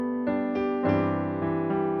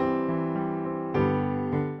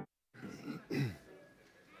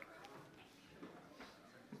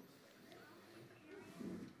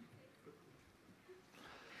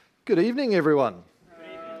Good evening, everyone.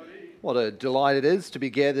 What a delight it is to be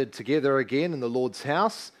gathered together again in the Lord's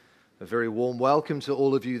house. A very warm welcome to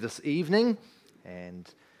all of you this evening, and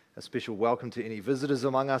a special welcome to any visitors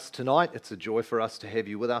among us tonight. It's a joy for us to have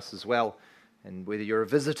you with us as well. And whether you're a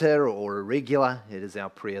visitor or a regular, it is our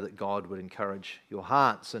prayer that God would encourage your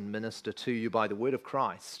hearts and minister to you by the word of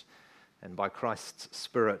Christ and by Christ's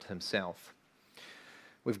Spirit himself.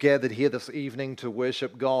 We've gathered here this evening to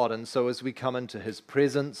worship God, and so as we come into his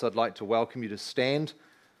presence, I'd like to welcome you to stand.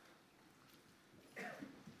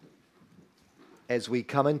 As we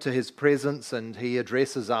come into his presence and he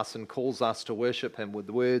addresses us and calls us to worship him with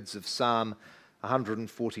the words of Psalm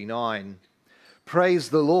 149. Praise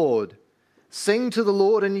the Lord. Sing to the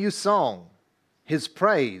Lord a new song, his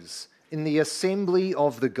praise in the assembly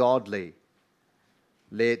of the godly.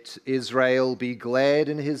 Let Israel be glad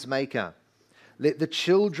in his Maker. Let the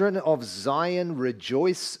children of Zion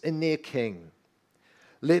rejoice in their King.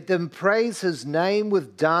 Let them praise his name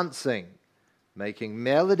with dancing, making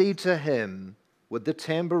melody to him with the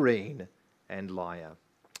tambourine and lyre.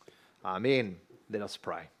 Amen. Let us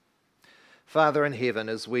pray. Father in heaven,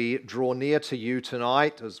 as we draw near to you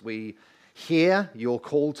tonight, as we hear your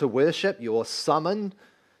call to worship, your summon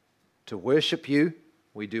to worship you,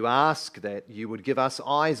 we do ask that you would give us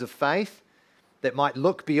eyes of faith that might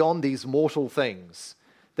look beyond these mortal things,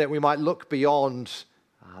 that we might look beyond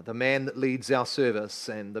the man that leads our service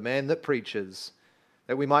and the man that preaches,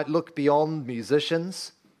 that we might look beyond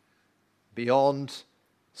musicians, beyond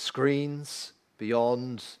screens,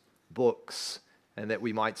 beyond books, and that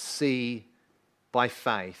we might see by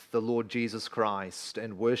faith the Lord Jesus Christ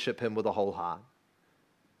and worship him with a whole heart.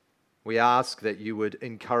 We ask that you would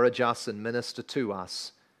encourage us and minister to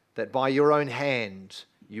us, that by your own hand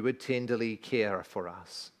you would tenderly care for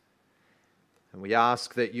us. And we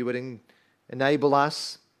ask that you would enable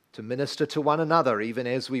us to minister to one another even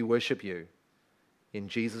as we worship you. In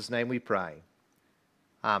Jesus' name we pray.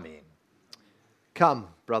 Amen. Come,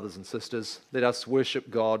 brothers and sisters, let us worship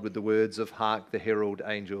God with the words of Hark the Herald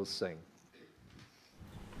Angels Sing.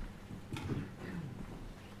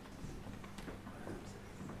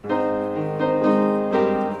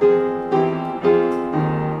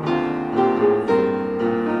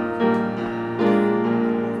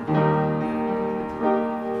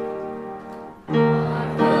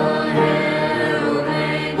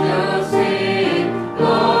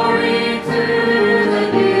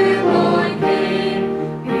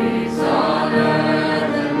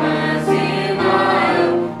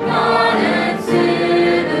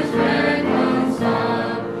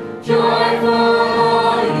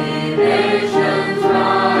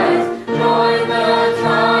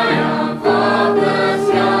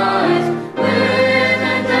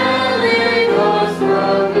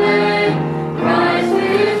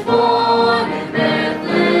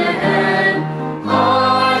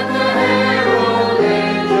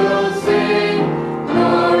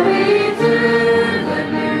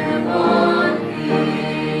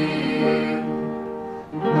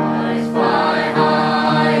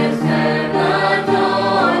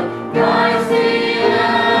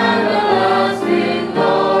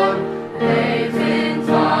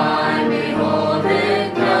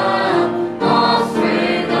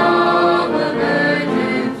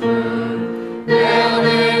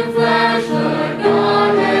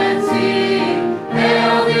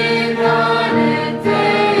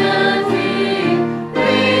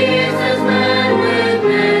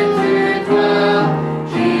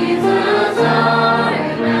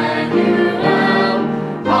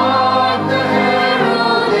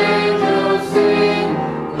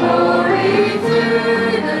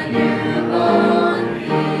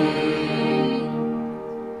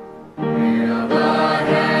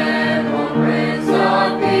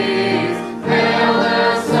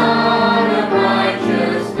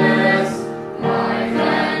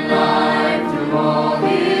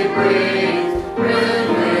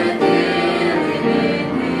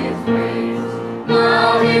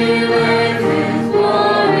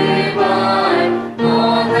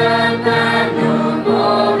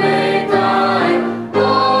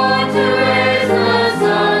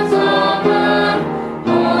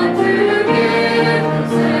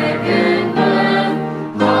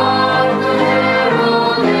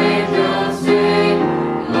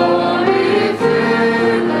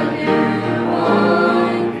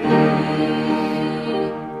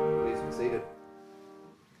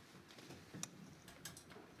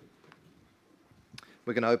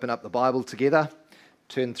 We're going to open up the Bible together,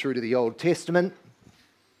 turn through to the Old Testament.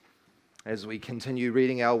 As we continue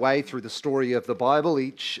reading our way through the story of the Bible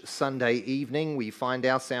each Sunday evening, we find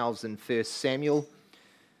ourselves in 1 Samuel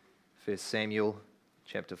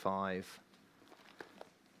chapter 5.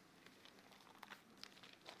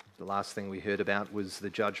 The last thing we heard about was the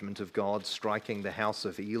judgment of God striking the house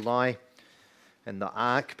of Eli and the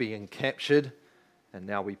ark being captured. And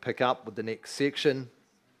now we pick up with the next section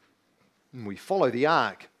and we follow the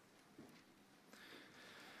ark.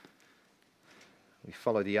 We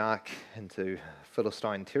follow the ark into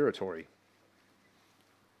Philistine territory.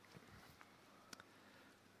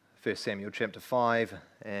 1 Samuel chapter 5,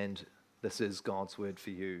 and this is God's word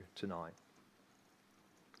for you tonight.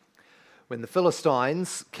 When the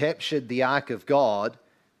Philistines captured the ark of God,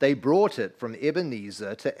 they brought it from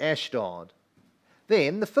Ebenezer to Ashdod.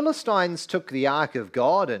 Then the Philistines took the ark of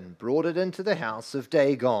God and brought it into the house of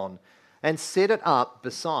Dagon and set it up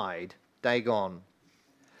beside Dagon.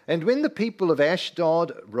 And when the people of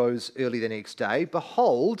Ashdod rose early the next day,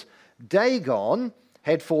 behold, Dagon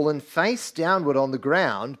had fallen face downward on the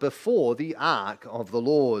ground before the ark of the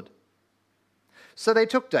Lord. So they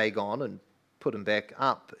took Dagon and put him back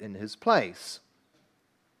up in his place.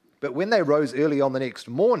 But when they rose early on the next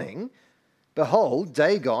morning, behold,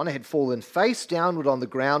 Dagon had fallen face downward on the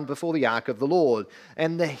ground before the ark of the Lord,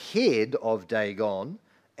 and the head of Dagon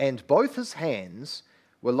and both his hands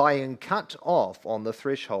were lying cut off on the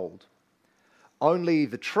threshold. Only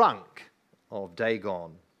the trunk of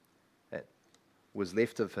Dagon was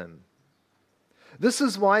left of him. This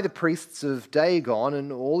is why the priests of Dagon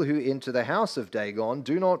and all who enter the house of Dagon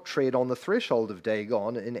do not tread on the threshold of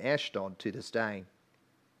Dagon in Ashdod to this day.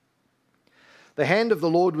 The hand of the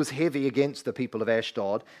Lord was heavy against the people of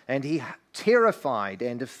Ashdod, and he terrified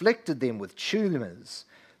and afflicted them with tumors,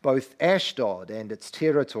 both Ashdod and its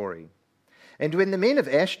territory. And when the men of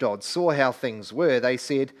Ashdod saw how things were, they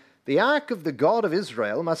said, "The ark of the God of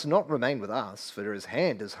Israel must not remain with us, for his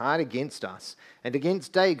hand is hard against us and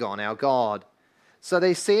against Dagon our God." So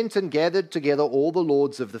they sent and gathered together all the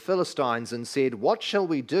lords of the Philistines and said, "What shall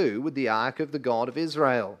we do with the ark of the God of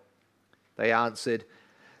Israel?" They answered,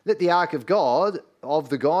 "Let the ark of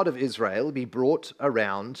the God of Israel be brought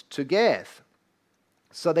around to Gath."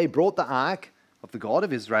 So they brought the ark of the God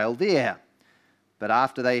of Israel there. But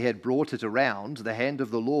after they had brought it around, the hand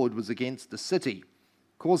of the Lord was against the city,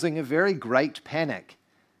 causing a very great panic,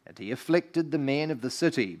 and he afflicted the men of the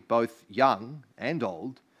city, both young and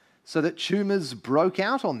old, so that tumors broke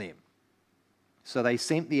out on them. So they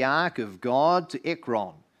sent the ark of God to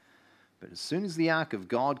Ekron. But as soon as the ark of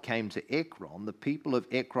God came to Ekron, the people of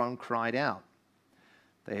Ekron cried out,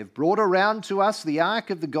 "They have brought around to us the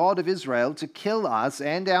ark of the God of Israel to kill us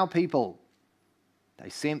and our people." They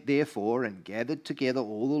sent therefore and gathered together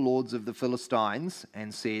all the lords of the Philistines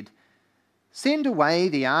and said, "Send away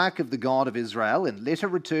the ark of the God of Israel and let it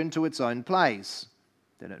return to its own place,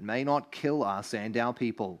 that it may not kill us and our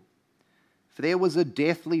people." For there was a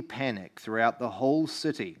deathly panic throughout the whole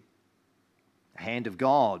city. The hand of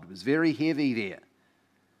God was very heavy there.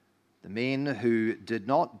 The men who did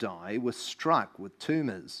not die were struck with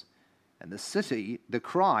tumors, and the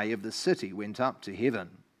cry of the city went up to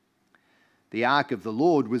heaven. The ark of the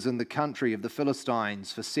Lord was in the country of the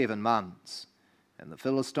Philistines for 7 months. And the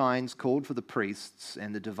Philistines called for the priests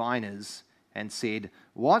and the diviners and said,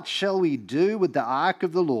 "What shall we do with the ark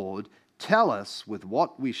of the Lord? Tell us with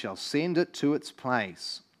what we shall send it to its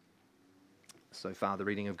place." So far, the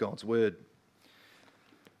reading of God's word.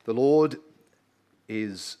 The Lord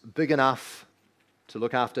is big enough to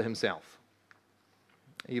look after himself.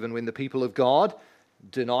 Even when the people of God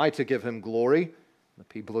deny to give him glory, the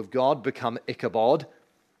people of God become Ichabod,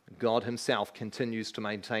 God himself continues to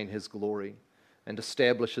maintain his glory and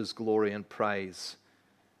establish his glory and praise.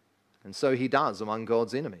 And so he does among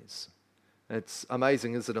God's enemies. It's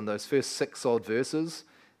amazing, isn't it, in those first 6 odd verses,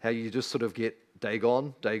 how you just sort of get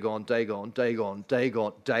Dagon, Dagon, Dagon, Dagon,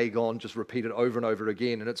 Dagon, Dagon, just repeated over and over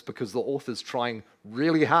again. And it's because the author's trying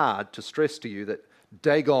really hard to stress to you that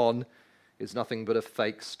Dagon is nothing but a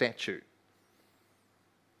fake statue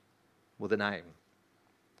with a name.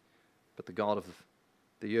 But the God of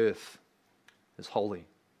the earth is holy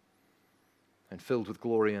and filled with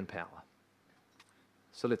glory and power.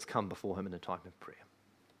 So let's come before him in a time of prayer.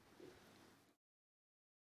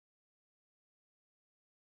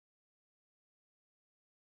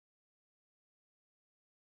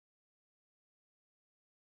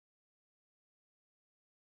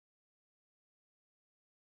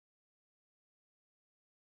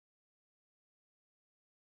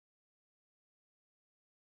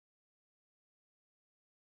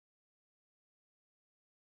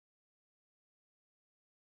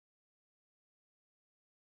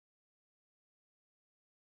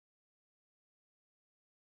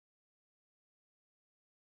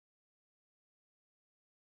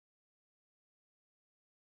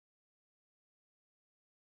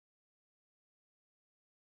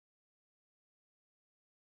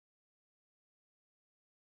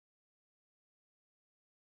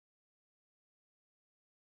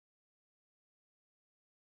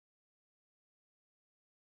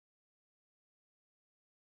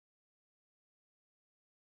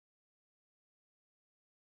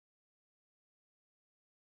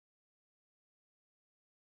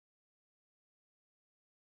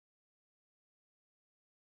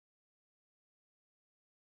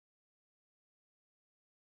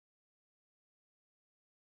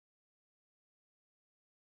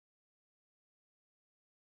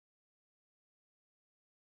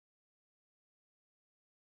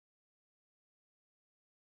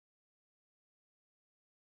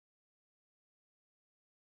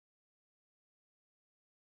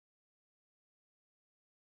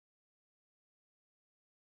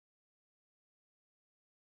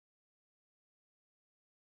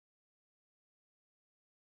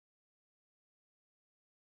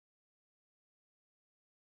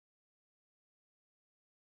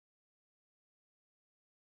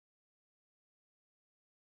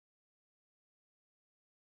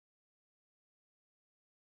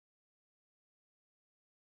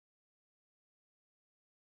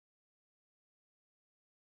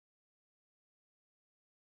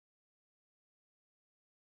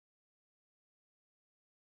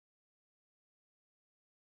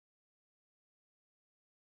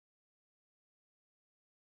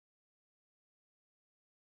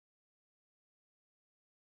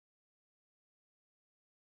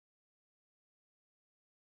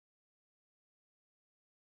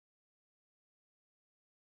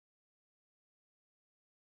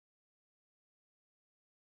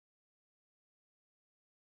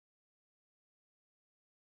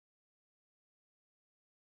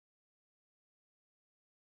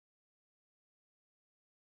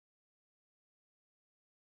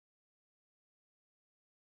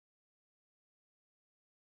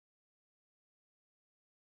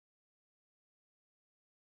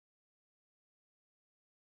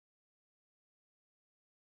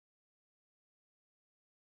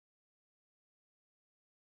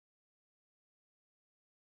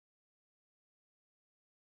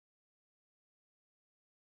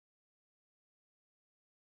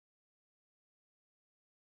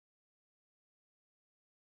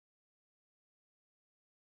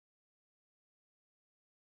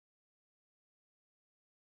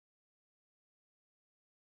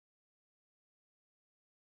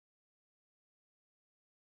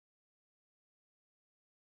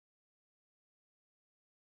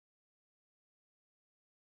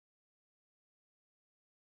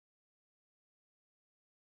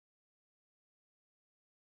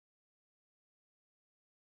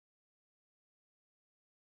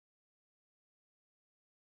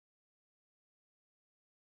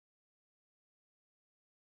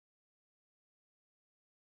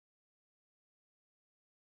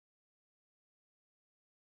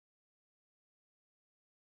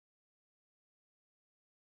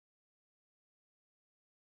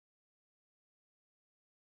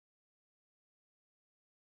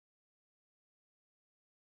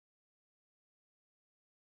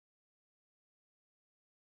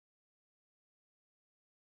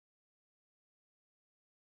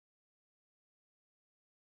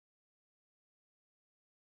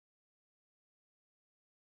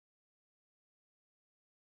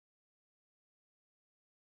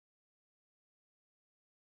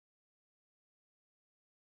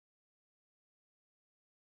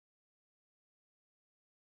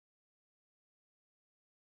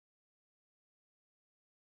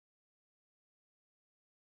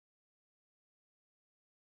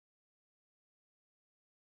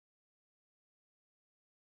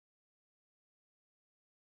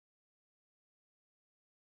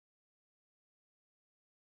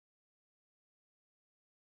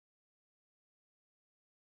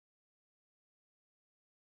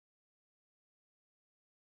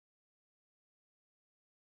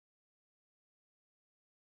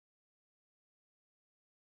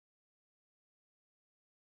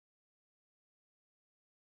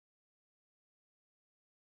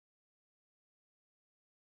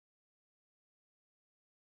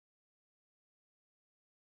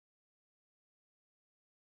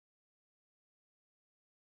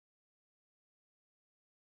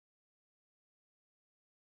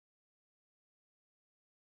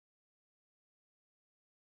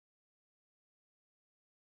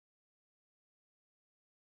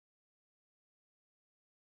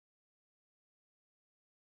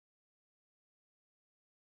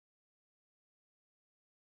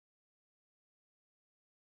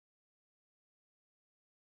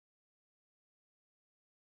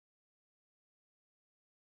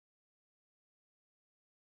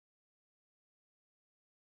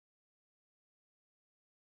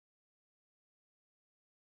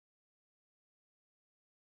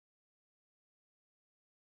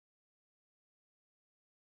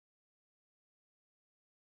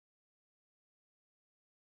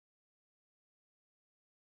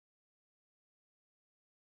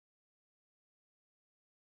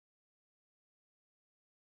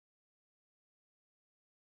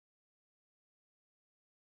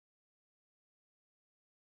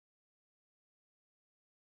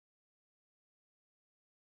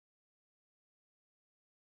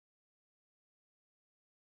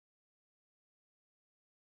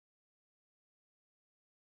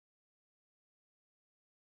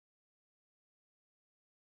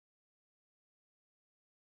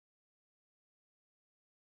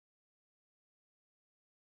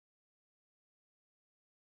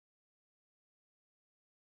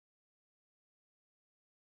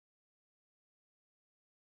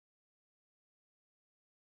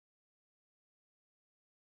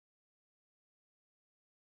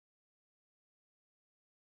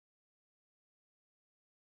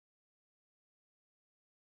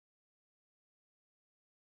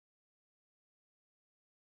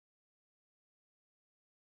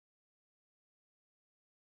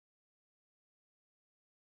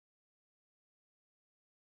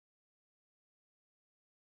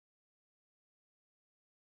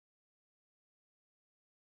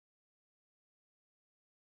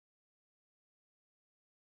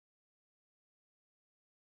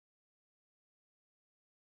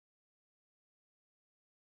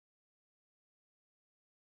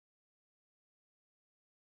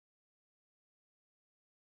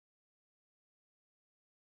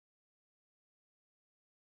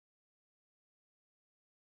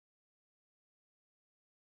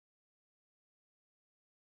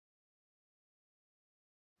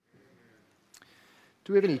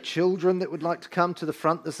 Do we have any children that would like to come to the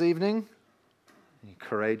front this evening? Any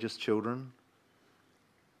courageous children?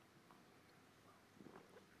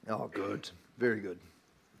 Oh, good. Very good.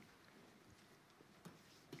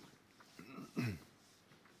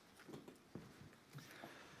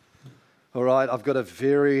 All right, I've got a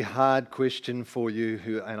very hard question for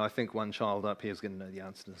you, and I think one child up here is going to know the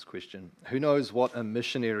answer to this question. Who knows what a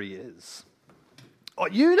missionary is? Oh,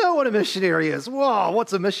 you know what a missionary is. Wow,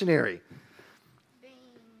 what's a missionary? Being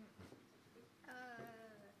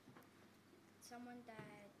someone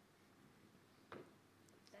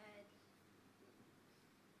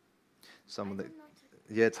Someone that,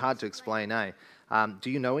 yeah, it's hard to explain, eh? Do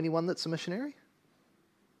you know anyone that's a missionary?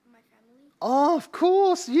 my family. Oh, of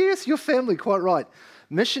course, yes, your family, quite right.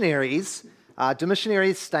 Missionaries, do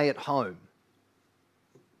missionaries stay at home?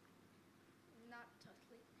 Not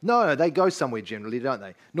totally. No, they go somewhere generally, don't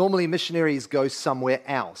they? Normally missionaries go somewhere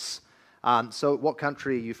else. So what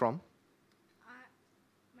country are you from?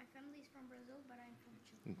 My family's from Brazil, but I'm from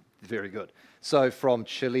Chile. Very good. So from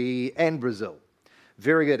Chile and Brazil.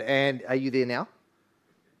 Very good. And are you there now?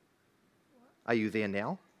 Are you there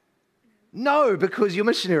now? No, because you're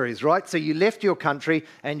missionaries, right? So you left your country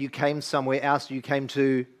and you came somewhere else. You came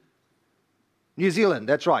to New Zealand.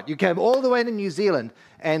 That's right. You came all the way to New Zealand.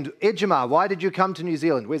 And Ejima, why did you come to New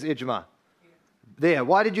Zealand? Where's Ejima? There.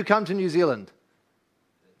 Why did you come to New Zealand?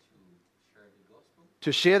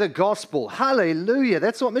 To share the gospel. Hallelujah.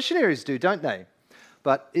 That's what missionaries do, don't they?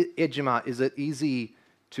 But Ejima, is it easy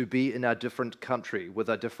to be in a different country with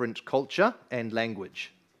a different culture and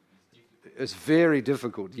language? It's very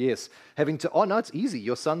difficult, yes. Oh no, it's easy.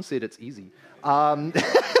 Your son said it's easy.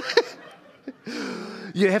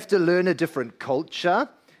 You have to learn a different culture.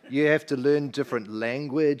 You have to learn different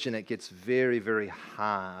language, and it gets very, very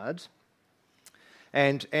hard.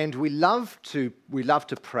 And we love to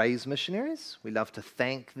praise missionaries. We love to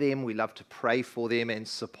thank them. We love to pray for them and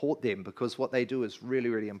support them because what they do is really,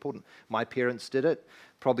 really important. My parents did it.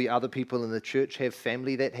 Probably other people in the church have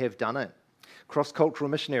family that have done it. Cross-cultural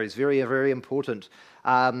missionaries, very, very important.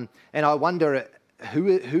 And I wonder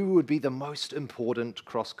who would be the most important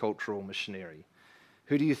cross-cultural missionary?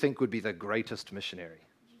 Who do you think would be the greatest missionary?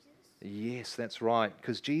 Jesus? Yes, that's right,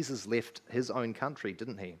 because Jesus left his own country,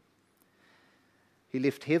 didn't he? He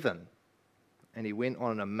left heaven and he went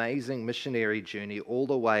on an amazing missionary journey all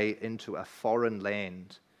the way into a foreign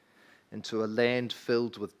land, into a land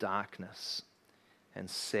filled with darkness and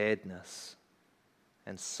sadness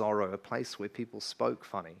and sorrow, a place where people spoke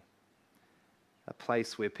funny, a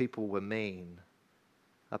place where people were mean,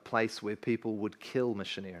 a place where people would kill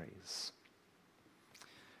missionaries.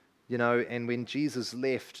 You know, and when Jesus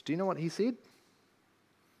left, do you know what he said?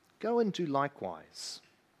 Go and do likewise.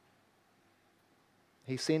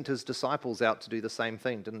 He sent his disciples out to do the same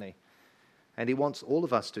thing, didn't he? And he wants all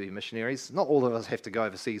of us to be missionaries. Not all of us have to go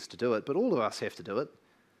overseas to do it, but all of us have to do it.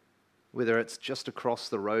 Whether it's just across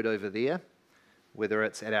the road over there, whether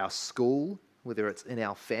it's at our school, whether it's in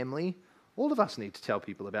our family, all of us need to tell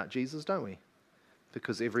people about Jesus, don't we?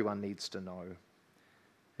 Because everyone needs to know.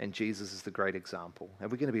 And Jesus is the great example.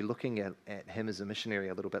 And we're going to be looking at him as a missionary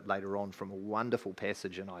a little bit later on from a wonderful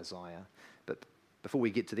passage in Isaiah. But before we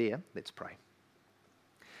get to there, let's pray.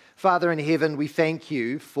 Father in heaven, we thank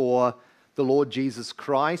you for the Lord Jesus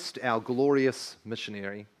Christ, our glorious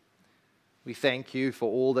missionary. We thank you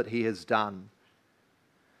for all that he has done.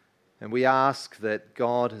 And we ask that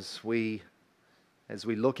God, as we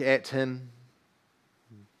look at him,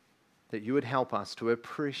 that you would help us to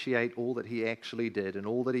appreciate all that he actually did and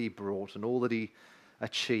all that he brought and all that he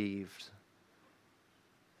achieved.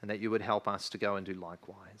 And that you would help us to go and do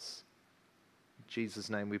likewise. In Jesus'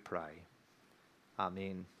 name we pray.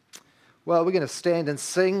 Amen. Well, we're going to stand and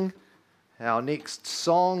sing our next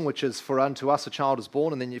song, which is For Unto Us a Child is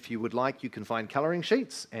Born. And then if you would like, you can find colouring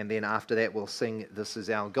sheets. And then after that, we'll sing This Is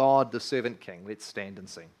Our God, the Servant King. Let's stand and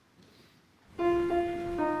sing. Given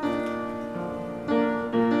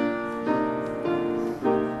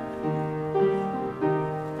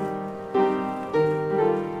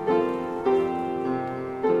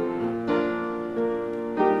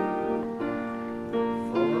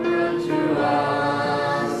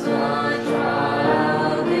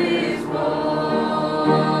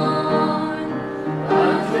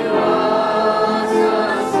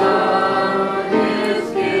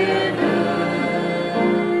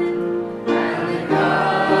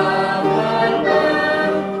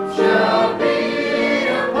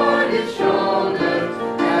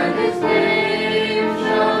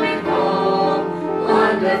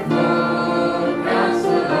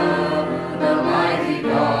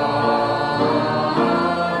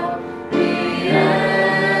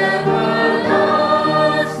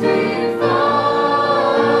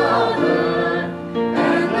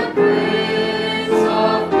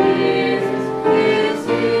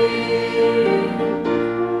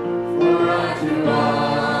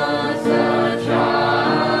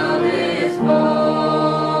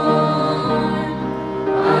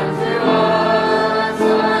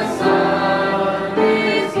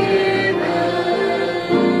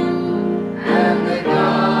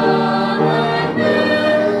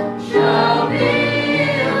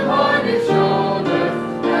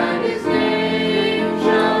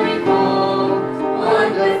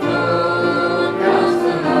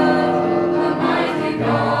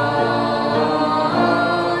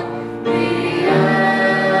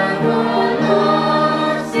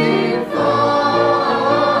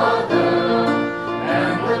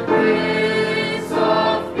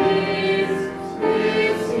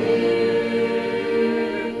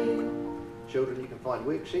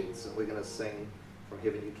words, and we're going to sing From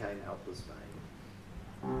Heaven You Came, Helpless Babe.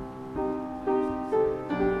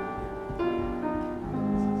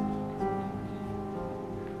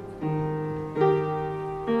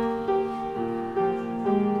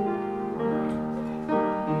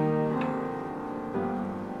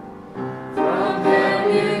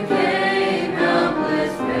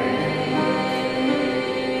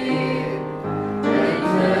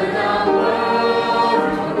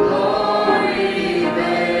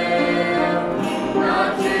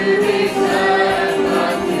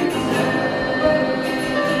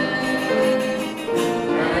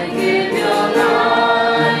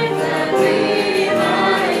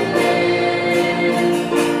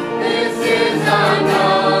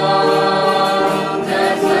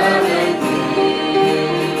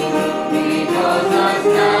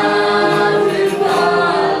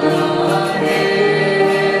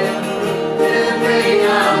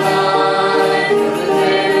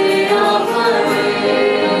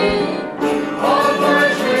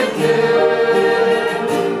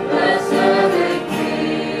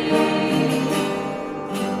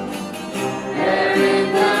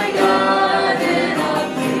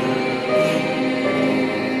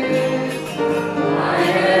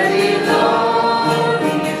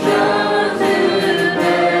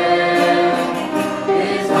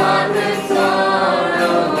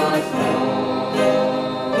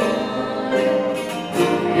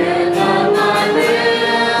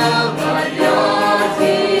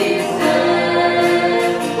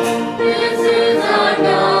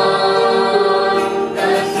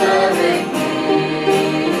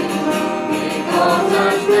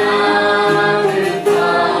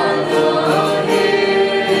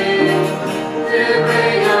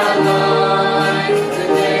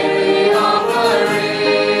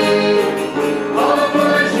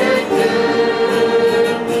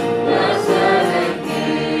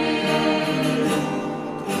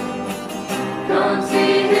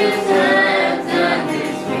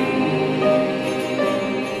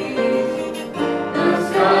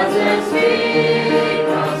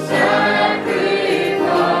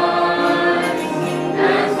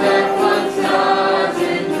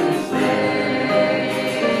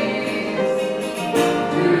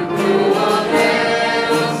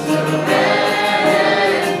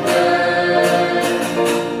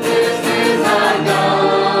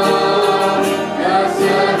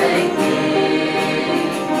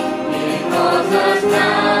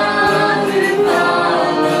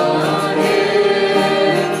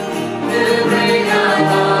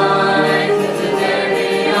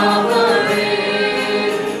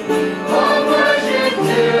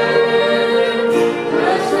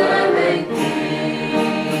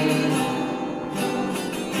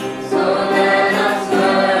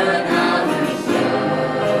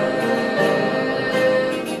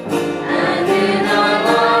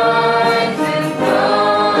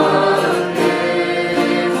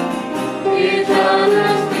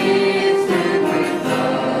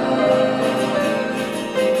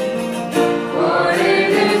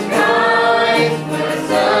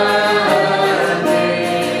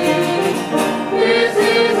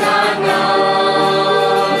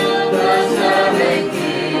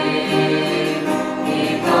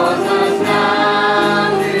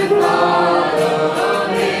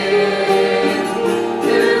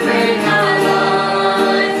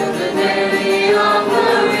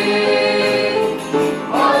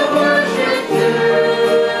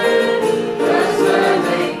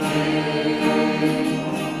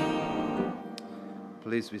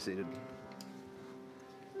 Please be seated.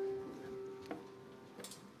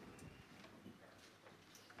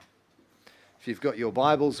 If you've got your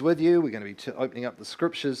Bibles with you, we're going to be opening up the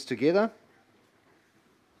scriptures together.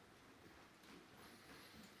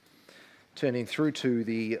 Turning through to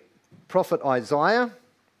the prophet Isaiah,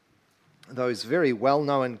 those very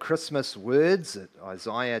well-known Christmas words at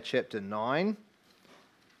Isaiah chapter 9.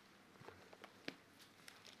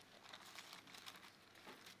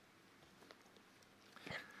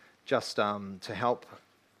 Just to help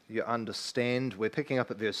you understand, we're picking up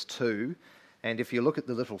at verse 2, and if you look at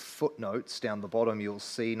the little footnotes down the bottom, you'll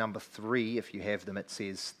see number 3, if you have them, it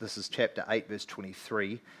says this is chapter 8, verse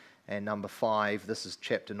 23, and number 5, this is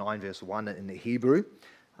chapter 9, verse 1 in the Hebrew.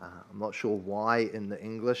 I'm not sure why in the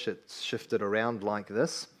English it's shifted around like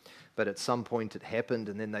this, but at some point it happened,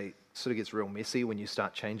 and then they sort of gets real messy when you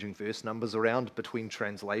start changing verse numbers around between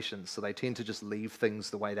translations, so they tend to just leave things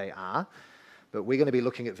the way they are. But we're going to be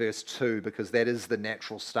looking at verse 2 because that is the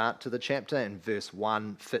natural start to the chapter, and verse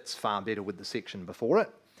 1 fits far better with the section before it.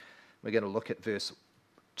 We're going to look at verse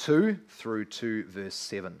 2 through to verse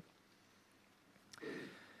 7.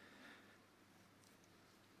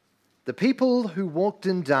 The people who walked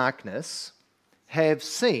in darkness have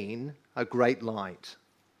seen a great light.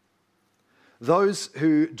 Those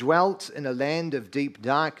who dwelt in a land of deep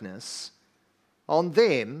darkness, on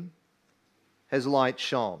them has light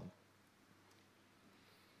shone.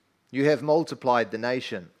 You have multiplied the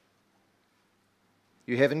nation.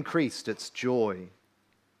 You have increased its joy.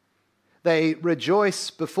 They rejoice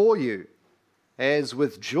before you as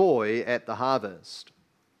with joy at the harvest,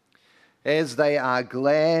 as they are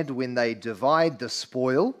glad when they divide the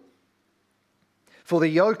spoil. For the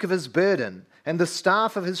yoke of his burden and the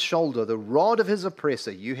staff of his shoulder, the rod of his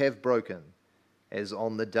oppressor, you have broken, as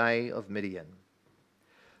on the day of Midian.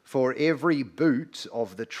 For every boot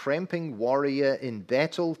of the tramping warrior in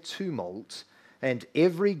battle tumult, and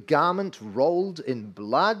every garment rolled in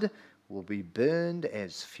blood will be burned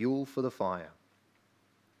as fuel for the fire.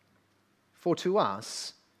 For to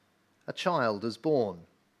us a child is born,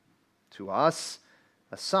 to us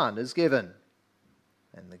a son is given,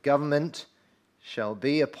 and the government shall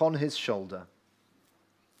be upon his shoulder,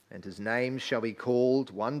 and his name shall be called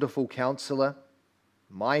Wonderful Counselor,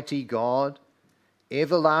 Mighty God,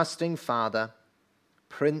 Everlasting Father,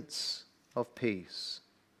 Prince of Peace.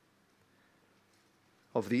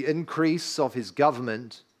 Of the increase of his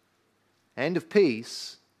government and of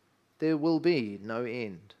peace there will be no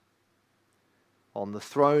end. On the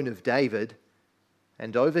throne of David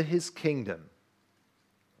and over his kingdom,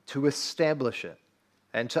 to establish it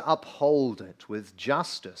and to uphold it with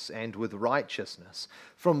justice and with righteousness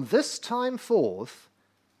from this time forth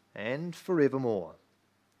and forevermore.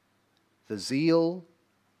 The zeal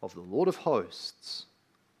of the Lord of hosts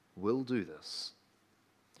will do this.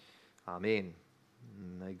 Amen.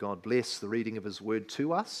 May God bless the reading of his word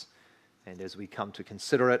to us, and as we come to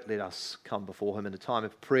consider it, let us come before him in a time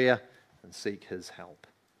of prayer and seek his help.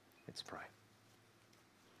 Let's pray.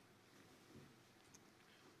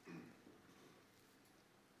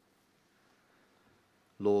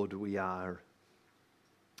 Lord, we are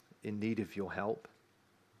in need of your help.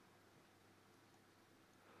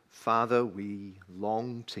 Father, we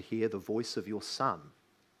long to hear the voice of your Son.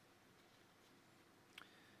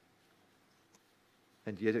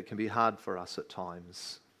 And yet it can be hard for us at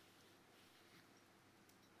times.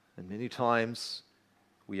 And many times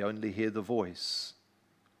we only hear the voice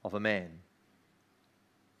of a man.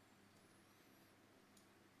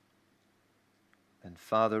 And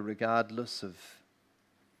Father, regardless of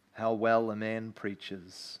how well a man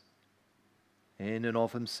preaches in and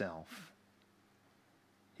of himself,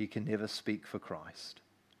 he can never speak for Christ.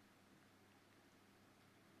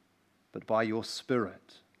 But by your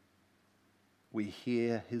Spirit, we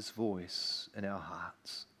hear his voice in our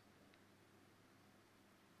hearts.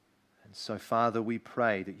 And so, Father, we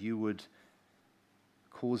pray that you would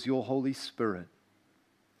cause your Holy Spirit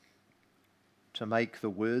to make the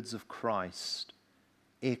words of Christ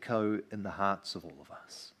echo in the hearts of all of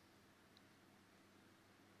us.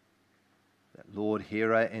 That, Lord,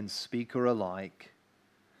 hearer and speaker alike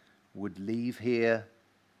would leave here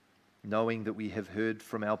knowing that we have heard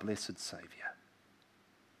from our blessed Saviour.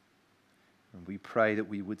 And we pray that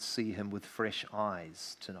we would see him with fresh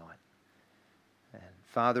eyes tonight. And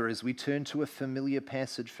Father, as we turn to a familiar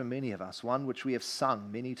passage for many of us, one which we have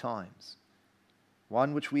sung many times,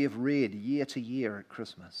 one which we have read year to year at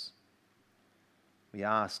Christmas, we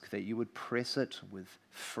ask that you would press it with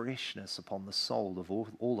freshness upon the soul of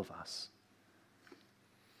all of us,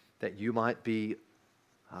 that you might be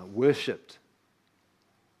worshipped,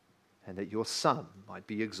 and that your Son might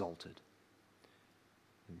be exalted.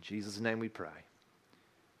 In Jesus' name we pray.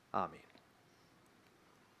 Amen.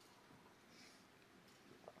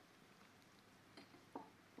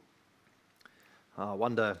 I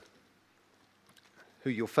wonder who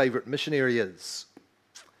your favourite missionary is.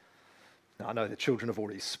 Now, I know the children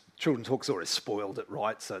talk's already spoiled it,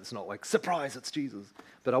 right? So it's not like, surprise, it's Jesus.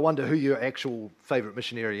 But I wonder who your actual favourite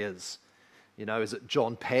missionary is. You know, is it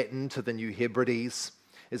John Paton to the New Hebrides?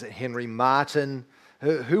 Is it Henry Martin?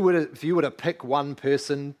 Who would, if you were to pick one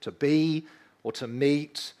person to be or to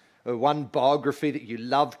meet, or one biography that you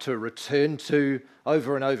love to return to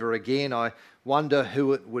over and over again, I wonder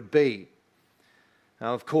who it would be.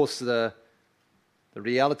 Now, of course, the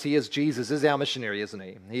reality is Jesus is our missionary, isn't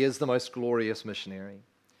he? He is the most glorious missionary.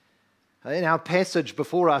 In our passage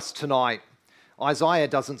before us tonight, Isaiah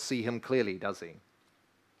doesn't see him clearly, does he?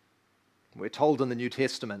 We're told in the New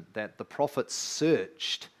Testament that the prophets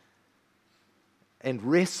searched and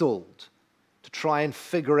wrestled to try and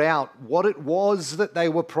figure out what it was that they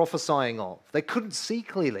were prophesying of. They couldn't see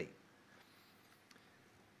clearly.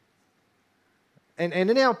 And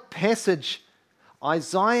in our passage,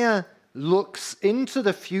 Isaiah looks into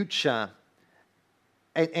the future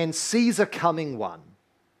and sees a coming one.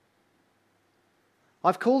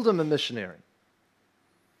 I've called him a missionary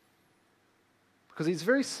because he's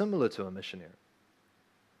very similar to a missionary.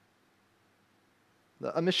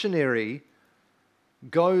 A missionary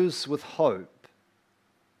goes with hope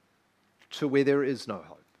to where there is no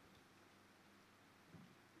hope.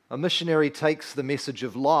 A missionary takes the message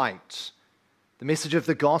of light, the message of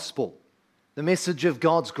the gospel, the message of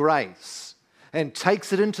God's grace, and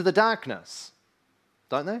takes it into the darkness,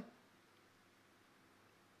 don't they?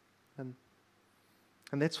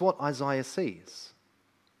 And that's what Isaiah sees.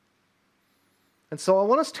 And so I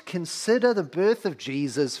want us to consider the birth of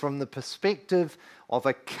Jesus from the perspective of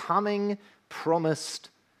a coming, promised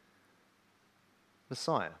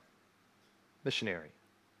Messiah, missionary,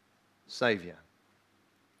 Savior.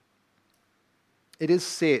 It is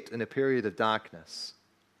set in a period of darkness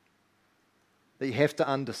that you have to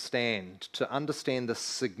understand the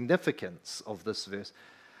significance of this verse.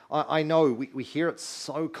 I know we hear it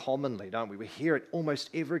so commonly, don't we? We hear it almost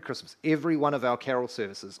every Christmas. Every one of our carol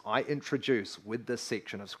services I introduce with this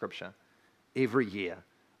section of Scripture every year,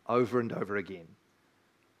 over and over again.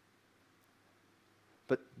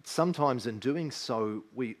 But sometimes in doing so,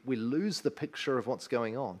 we lose the picture of what's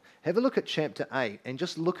going on. Have a look at chapter 8 and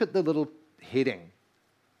just look at the little heading.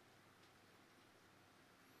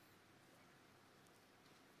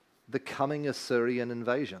 The coming Assyrian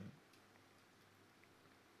invasion.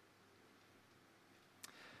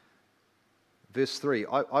 Verse 3,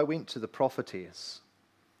 I went to the prophetess,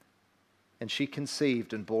 and she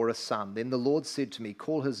conceived and bore a son. Then the Lord said to me,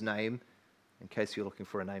 call his name, in case you're looking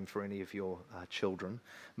for a name for any of your children,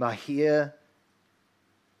 Mahir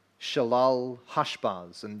Shalal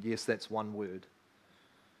Hashbaz. And yes, that's one word.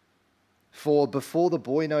 For before the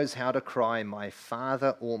boy knows how to cry, my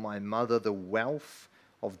father or my mother, the wealth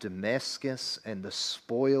of Damascus and the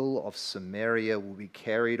spoil of Samaria will be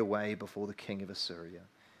carried away before the king of Assyria.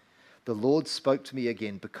 The Lord spoke to me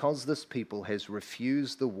again, because this people has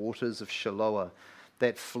refused the waters of Shiloah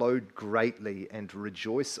that flowed greatly, and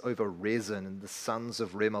rejoice over Rezin and the sons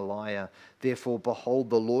of Remaliah. Therefore, behold,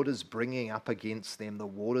 the Lord is bringing up against them the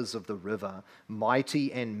waters of the river,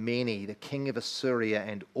 mighty and many, the king of Assyria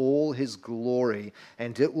and all his glory,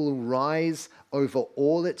 and it will rise over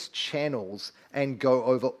all its channels and go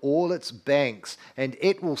over all its banks, and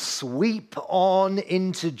it will sweep on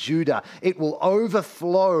into Judah. It will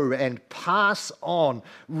overflow and pass on,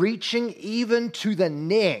 reaching even to the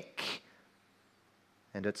neck,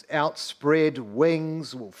 and its outspread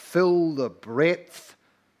wings will fill the breadth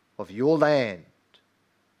of your land.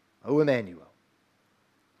 O Emmanuel,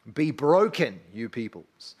 be broken, you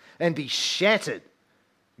peoples, and be shattered.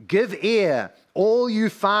 Give ear, all you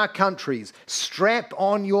far countries. Strap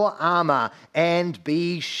on your armor and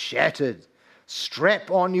be shattered.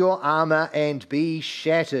 Strap on your armor and be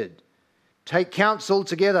shattered. Take counsel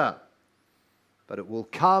together, but it will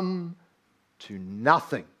come to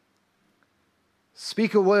nothing.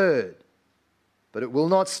 Speak a word, but it will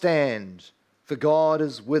not stand, for God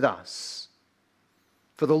is with us.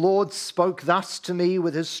 For the Lord spoke thus to me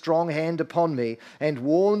with his strong hand upon me, and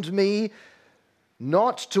warned me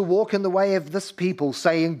not to walk in the way of this people,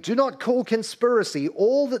 saying, do not call conspiracy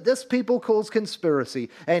all that this people calls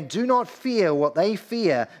conspiracy, and do not fear what they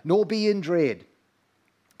fear, nor be in dread.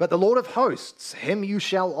 But the Lord of hosts, him you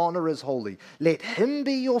shall honor as holy. Let him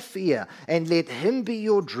be your fear, and let him be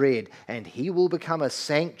your dread, and he will become a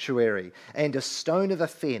sanctuary, and a stone of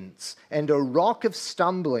offense, and a rock of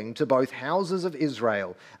stumbling to both houses of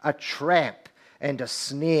Israel, a trap and a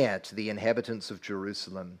snare to the inhabitants of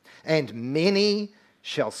Jerusalem. And many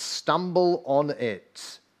shall stumble on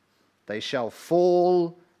it. They shall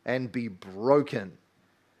fall and be broken.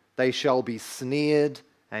 They shall be snared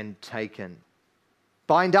and taken.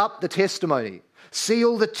 Bind up the testimony.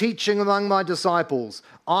 Seal the teaching among my disciples.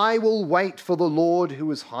 I will wait for the Lord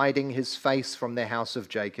who is hiding his face from the house of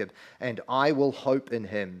Jacob, and I will hope in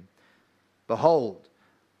him. Behold,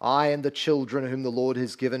 I and the children whom the Lord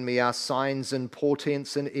has given me are signs and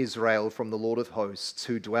portents in Israel from the Lord of hosts,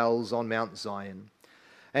 who dwells on Mount Zion.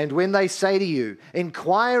 And when they say to you,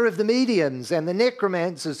 inquire of the mediums and the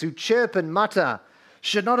necromancers who chirp and mutter,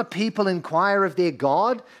 should not a people inquire of their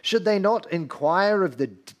God? Should they inquire of the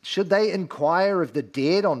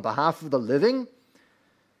dead on behalf of the living?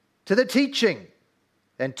 To the teaching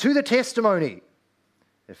and to the testimony.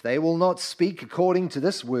 If they will not speak according to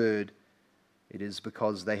this word, it is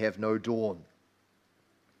because they have no dawn.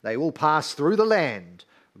 They will pass through the land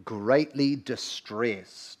greatly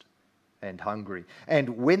distressed and hungry.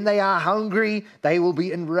 And when they are hungry, they will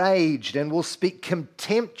be enraged and will speak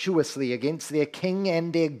contemptuously against their king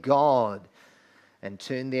and their God, and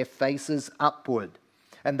turn their faces upward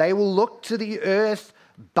And they will look to the earth,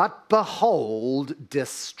 but behold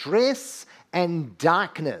distress and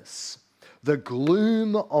darkness, the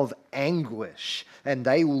gloom of anguish, and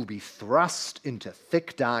they will be thrust into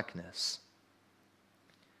thick darkness.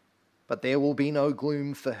 But there will be no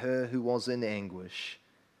gloom for her who was in anguish.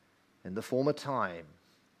 In the former time,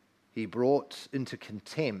 he brought into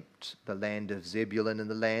contempt the land of Zebulun and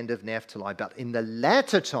the land of Naphtali. But in the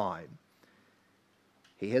latter time,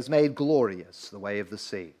 he has made glorious the way of the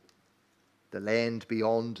sea, the land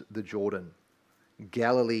beyond the Jordan,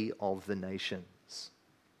 Galilee of the nations.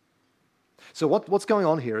 So what's going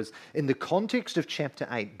on here is, in the context of chapter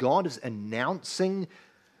 8, God is announcing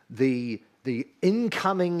the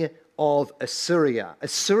incoming of Assyria.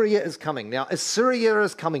 Assyria is coming. Now, Assyria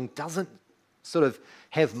is coming doesn't sort of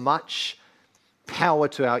have much power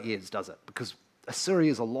to our ears, does it? Because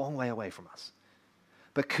Assyria is a long way away from us.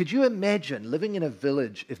 But could you imagine living in a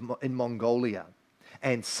village in Mongolia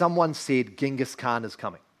and someone said Genghis Khan is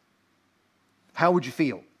coming? How would you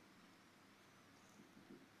feel?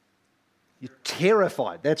 You're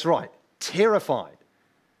terrified. That's right, terrified.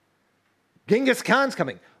 Genghis Khan's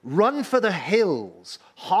coming. Run for the hills.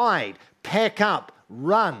 Hide. Pack up.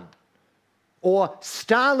 Run. Or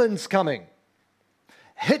Stalin's coming.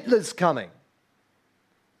 Hitler's coming.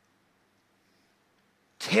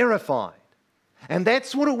 Terrified. And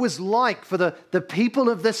that's what it was like for the people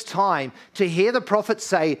of this time to hear the prophet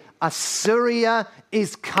say, Assyria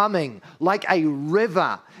is coming like a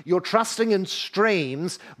river. You're trusting in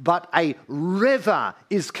streams, but a river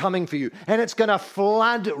is coming for you. And it's going to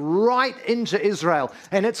flood right into Israel.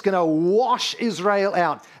 And it's going to wash Israel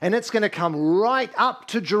out. And it's going to come right up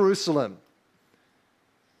to Jerusalem.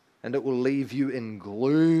 And it will leave you in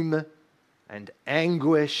gloom and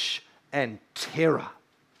anguish and terror.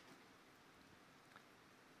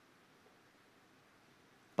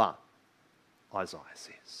 But, Isaiah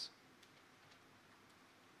says,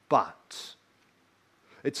 but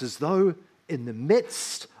it's as though in the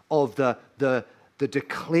midst of the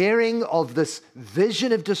declaring of this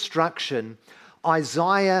vision of destruction,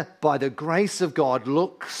 Isaiah, by the grace of God,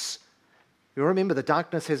 looks, you remember the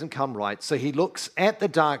darkness hasn't come, right? So he looks at the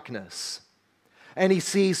darkness and he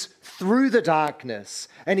sees through the darkness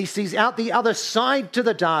and he sees out the other side to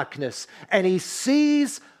the darkness and he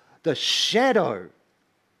sees the shadow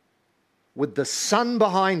with the sun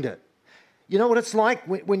behind it. You know what it's like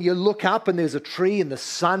when you look up and there's a tree and the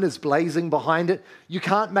sun is blazing behind it? You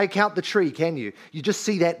can't make out the tree, can you? You just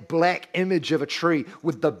see that black image of a tree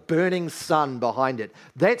with the burning sun behind it.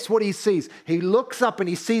 That's what he sees. He looks up and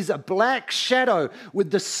he sees a black shadow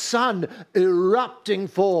with the sun erupting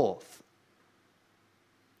forth.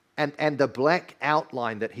 And the black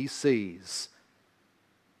outline that he sees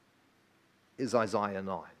is Isaiah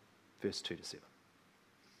 9, verse 2 to 7.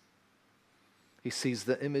 He sees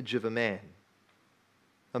the image of a man,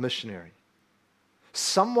 a missionary,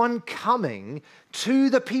 someone coming to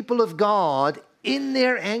the people of God in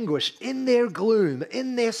their anguish, in their gloom,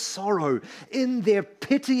 in their sorrow, in their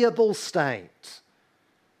pitiable state.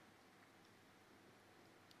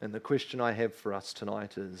 And the question I have for us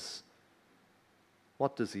tonight is,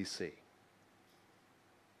 what does he see?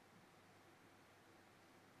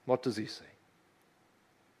 What does he see?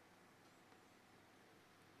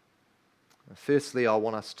 Firstly, I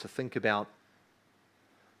want us to think about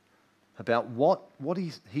what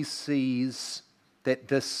he sees that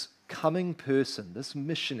this coming person, this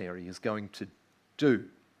missionary, is going to do.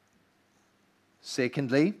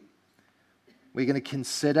 Secondly, we're going to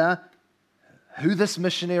consider who this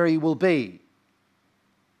missionary will be.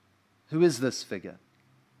 Who is this figure?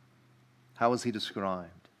 How is he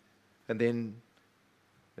described? And then,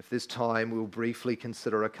 if there's time, we'll briefly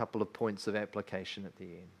consider a couple of points of application at the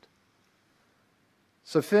end.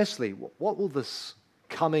 So firstly, what will this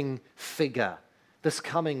coming figure, this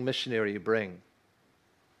coming missionary bring?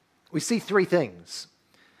 We see three things.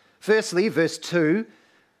 Firstly, verse 2,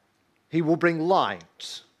 he will bring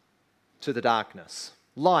light to the darkness,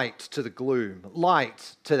 light to the gloom,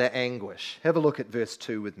 light to the anguish. Have a look at verse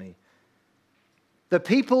 2 with me. The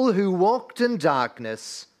people who walked in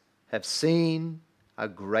darkness have seen a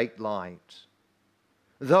great light.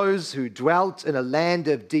 Those who dwelt in a land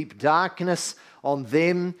of deep darkness, on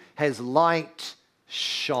them has light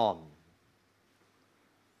shone.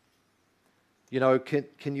 You know,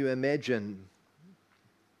 can you imagine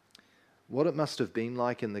what it must have been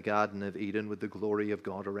like in the Garden of Eden with the glory of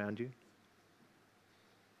God around you?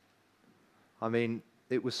 I mean,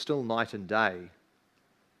 it was still night and day.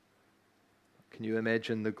 Can you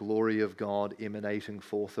imagine the glory of God emanating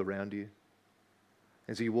forth around you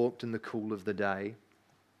as you walked in the cool of the day?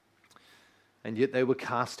 And yet they were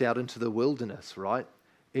cast out into the wilderness, right?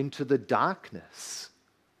 into the darkness.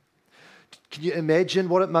 Can you imagine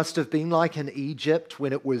what it must have been like in Egypt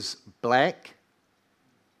when it was black?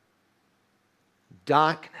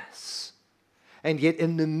 Darkness. And yet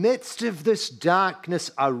in the midst of this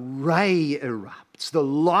darkness, a ray erupts. The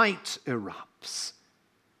light erupts.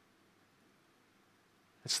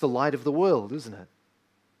 It's the light of the world, isn't it?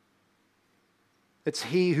 It's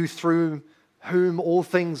He who through whom all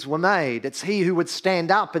things were made. It's He who would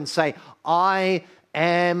stand up and say, I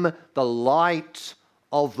am the light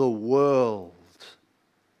of the world.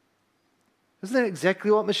 Isn't that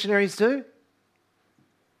exactly what missionaries do?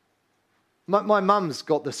 My mum's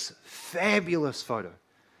got this fabulous photo.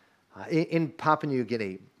 In Papua New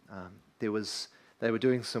Guinea, they were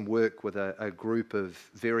doing some work with a group of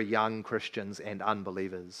very young Christians and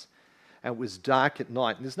unbelievers. And it was dark at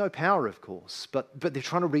night, and there's no power, of course, but they're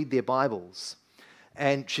trying to read their Bibles.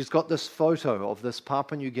 And she's got this photo of this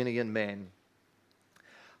Papua New Guinean man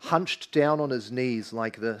hunched down on his knees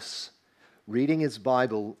like this, reading his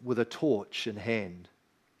Bible with a torch in hand,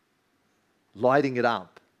 lighting it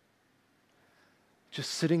up,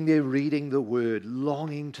 just sitting there reading the Word,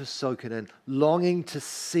 longing to soak it in, longing to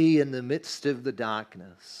see in the midst of the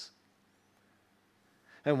darkness.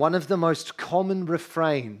 And one of the most common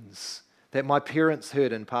refrains that my parents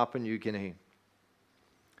heard in Papua New Guinea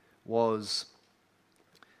was,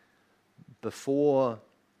 before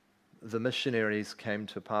the missionaries came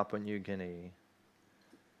to Papua New Guinea,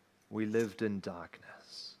 we lived in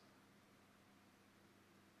darkness.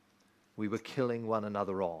 We were killing one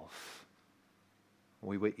another off.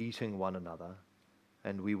 We were eating one another,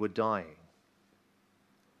 and we were dying.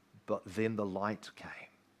 But then the light came.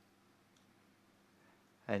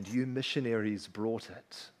 And you missionaries brought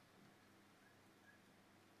it.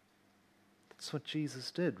 That's what Jesus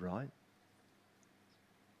did, right?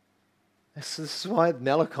 This is why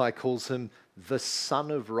Malachi calls him the Son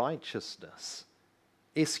of Righteousness.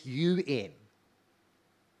 S-U-N.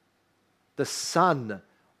 The Sun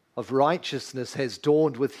of Righteousness has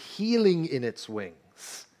dawned with healing in its wings.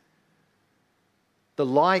 The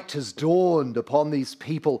light has dawned upon these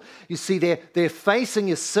people. You see, they're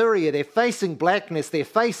facing Assyria, they're facing blackness, they're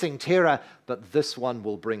facing terror, but this one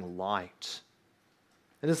will bring light.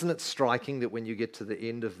 And isn't it striking that when you get to the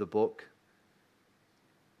end of the book,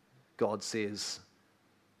 God says,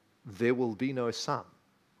 there will be no sun,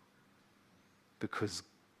 because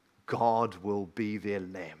God will be their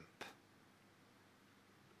lamp.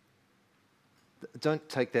 Don't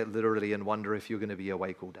take that literally and wonder if you're going to be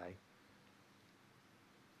awake all day.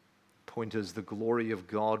 Point is, the glory of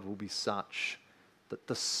God will be such that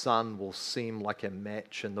the sun will seem like a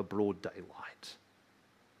match in the broad daylight,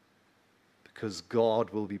 because God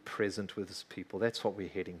will be present with his people. That's what we're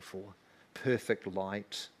heading for. Perfect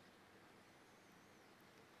light.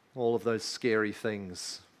 All of those scary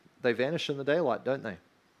things, they vanish in the daylight, don't they?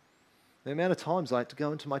 The amount of times I had to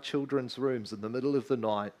go into my children's rooms in the middle of the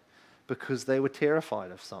night because they were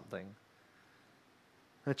terrified of something.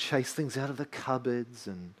 I'd chase things out of the cupboards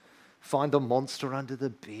and find the monster under the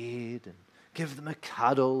bed and give them a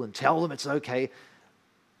cuddle and tell them it's okay.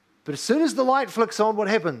 But as soon as the light flicks on, what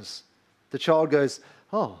happens? The child goes,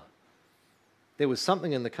 oh, there was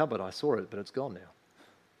something in the cupboard. I saw it, but it's gone now.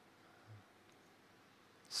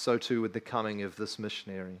 So too with the coming of this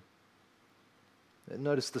missionary.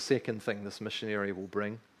 Notice the second thing this missionary will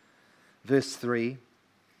bring. Verse 3,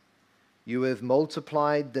 you have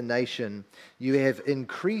multiplied the nation. You have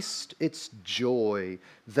increased its joy.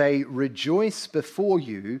 They rejoice before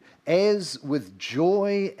you as with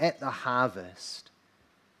joy at the harvest,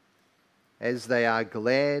 as they are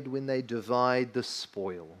glad when they divide the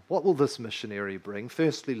spoil. What will this missionary bring?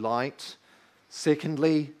 Firstly, light.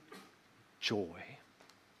 Secondly, joy.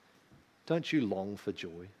 Don't you long for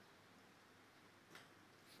joy?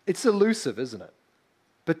 It's elusive, isn't it?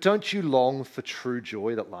 But don't you long for true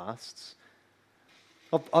joy that lasts?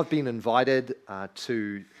 I've been invited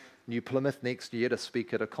to New Plymouth next year to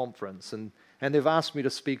speak at a conference, and they've asked me to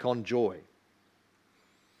speak on joy.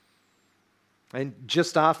 And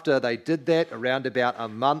just after they did that, around about a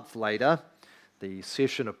month later, the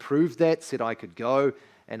session approved that, said I could go,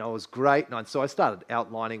 and I was great. And so I started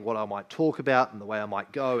outlining what I might talk about and the way I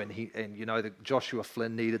might go. And Joshua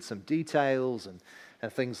Flynn needed some details and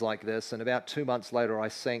things like this. And about 2 months later, I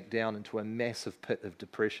sank down into a massive pit of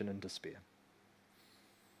depression and despair.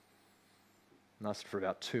 And lasted for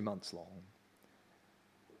about 2 months long.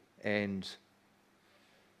 And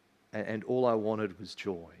all I wanted was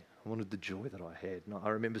joy. I wanted the joy that I had. And I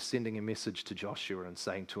remember sending a message to Joshua and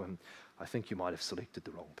saying to him, I think you might have selected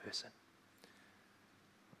the wrong person,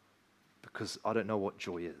 because I don't know what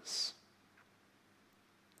joy is.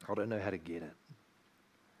 I don't know how to get it.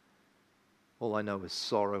 All I know is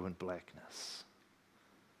sorrow and blackness.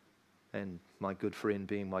 And my good friend,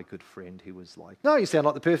 being my good friend, he was like, no, you sound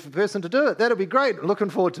like the perfect person to do it. That'll be great. I'm looking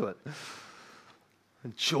forward to it.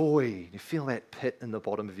 And joy. You feel that pit in the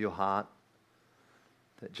bottom of your heart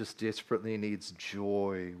that just desperately needs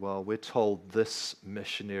joy. Well, we're told this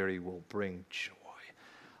missionary will bring joy.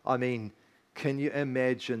 I mean, can you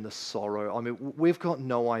imagine the sorrow? I mean, we've got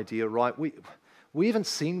no idea, right? We haven't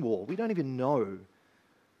seen war. We don't even know.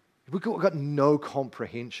 We've got no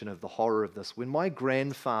comprehension of the horror of this. When my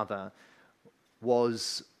grandfather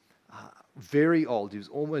was very old, he was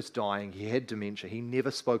almost dying, he had dementia, he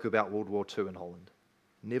never spoke about World War II in Holland.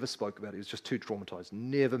 Never spoke about it. He was just too traumatized.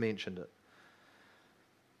 Never mentioned it.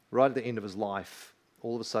 Right at the end of his life,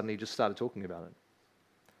 all of a sudden he just started talking about it.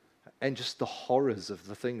 And just the horrors of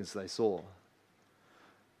the things they saw.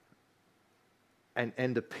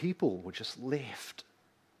 And the people were just left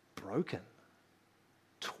broken,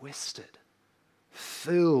 twisted,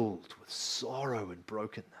 filled with sorrow and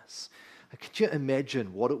brokenness. And could you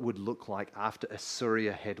imagine what it would look like after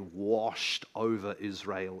Assyria had washed over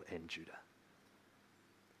Israel and Judah?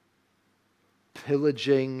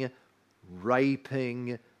 Pillaging,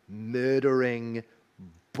 raping, murdering,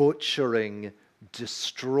 butchering,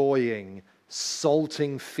 destroying,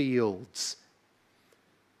 salting fields.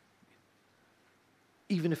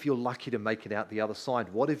 Even if you're lucky to make it out the other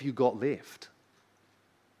side, what have you got left?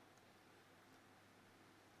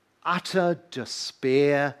 Utter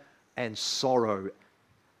despair and sorrow.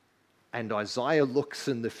 And Isaiah looks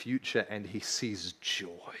in the future and he sees joy.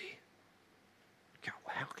 Go,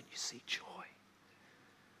 how can you see joy?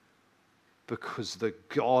 Because the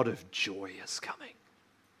God of joy is coming.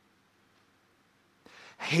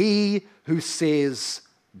 He who says,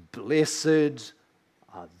 blessed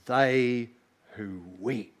are they who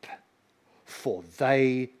weep, for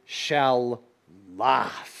they shall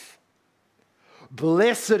laugh.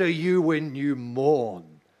 Blessed are you when you mourn,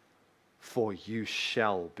 for you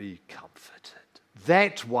shall be comforted.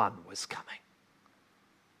 That one was coming.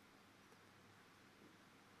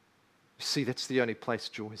 You see, that's the only place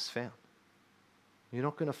joy is found. You're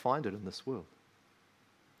not going to find it in this world.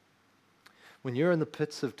 When you're in the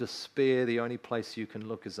pits of despair, the only place you can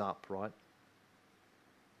look is up, right?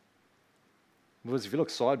 Because if you look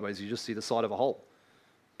sideways, you just see the side of a hole.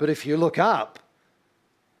 But if you look up,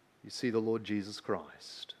 you see the Lord Jesus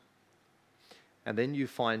Christ. And then you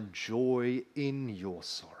find joy in your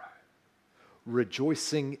sorrow,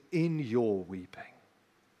 rejoicing in your weeping.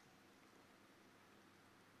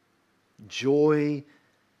 Joy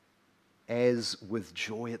as with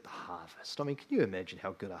joy at the harvest. I mean, can you imagine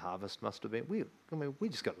how good a harvest must have been? We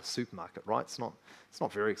just go to the supermarket, right? It's not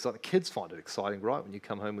very exciting. The kids find it exciting, right? When you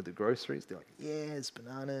come home with the groceries, they're like, yes,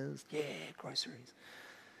 bananas, yeah, groceries.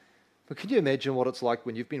 But can you imagine what it's like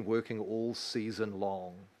when you've been working all season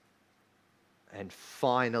long and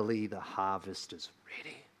finally the harvest is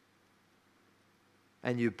ready?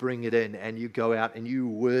 And you bring it in and you go out and you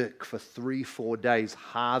work for 3-4 days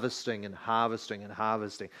harvesting and harvesting and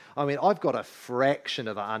harvesting. I mean, I've got a fraction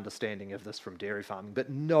of an understanding of this from dairy farming, but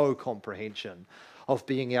no comprehension of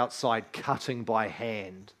being outside cutting by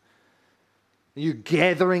hand. You're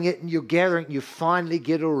gathering it and you're gathering it, you finally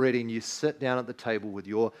get it all ready and you sit down at the table with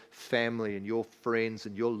your family and your friends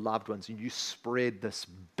and your loved ones and you spread this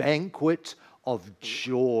banquet of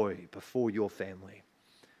joy before your family.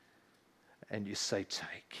 And you say,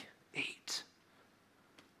 take, eat,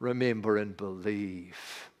 remember and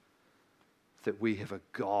believe that we have a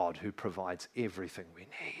God who provides everything we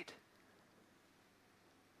need.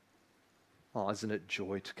 Oh, isn't it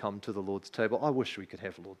joy to come to the Lord's table? I wish we could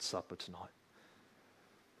have Lord's Supper tonight.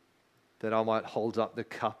 That I might hold up the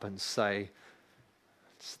cup and say,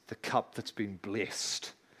 it's the cup that's been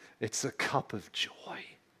blessed. It's a cup of joy.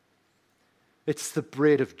 It's the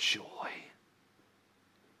bread of joy.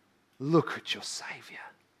 Look at your Savior.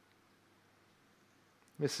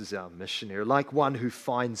 This is our missionary, like one who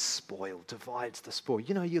finds spoil, divides the spoil.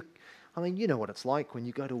 You know what it's like when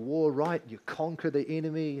you go to war, right? You conquer the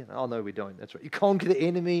enemy. Oh, no, we don't. That's right. You conquer the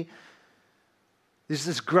enemy. There's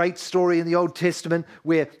this great story in the Old Testament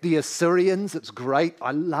where the Assyrians, it's great.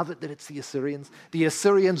 I love it that it's the Assyrians. The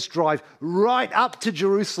Assyrians drive right up to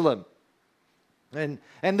Jerusalem. And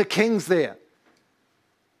the king's there.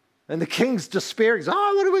 And the king's despairing.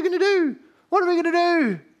 Oh, what are we going to do? What are we going to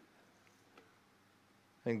do?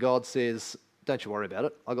 And God says, don't you worry about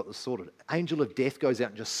it. I got this sorted. Angel of death goes out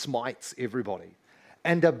and just smites everybody.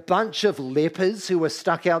 And a bunch of lepers who were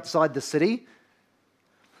stuck outside the city,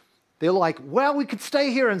 they're like, well, we could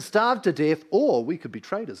stay here and starve to death, or we could be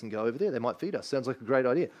traders and go over there. They might feed us. Sounds like a great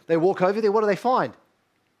idea. They walk over there. What do they find?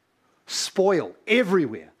 Spoil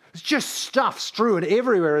everywhere. There's just stuff strewn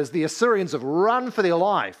everywhere as the Assyrians have run for their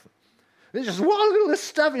life. There's just, whoa, look at all this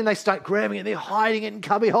stuff. And they start grabbing it, they're hiding it in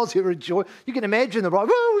cubby holes. You can imagine them, right?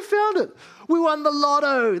 Whoa, we found it. We won the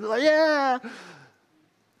lotto. They're like, yeah.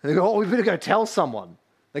 And they go, oh, we better go tell someone.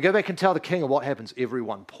 They go back and tell the king, and what happens?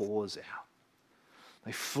 Everyone pours out.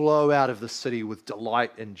 They flow out of the city with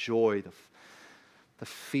delight and joy, the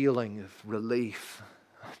feeling of relief.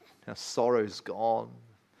 Our sorrow's gone.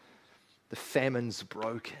 The famine's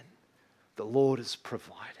broken. The Lord has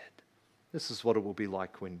provided. This is what it will be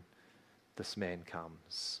like when this man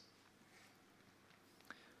comes.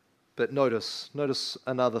 But notice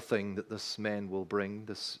another thing that this man will bring,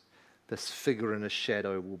 this figure in a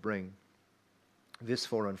shadow will bring. Verse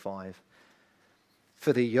 4 and 5.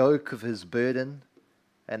 For the yoke of his burden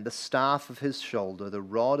and the staff of his shoulder, the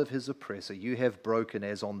rod of his oppressor, you have broken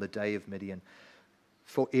as on the day of Midian.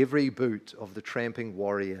 For every boot of the tramping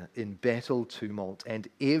warrior in battle tumult and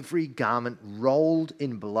every garment rolled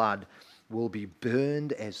in blood will be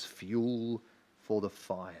burned as fuel for the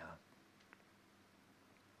fire.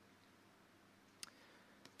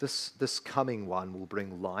 This coming one will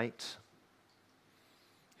bring light,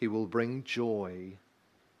 he will bring joy,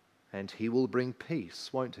 and he will bring peace,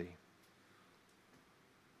 won't he?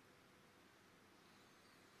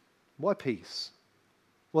 Why peace?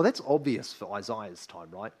 Well, that's obvious for Isaiah's time,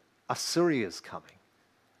 right? Assyria's coming.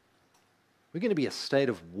 We're going to be a state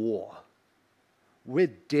of war.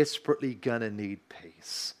 We're desperately going to need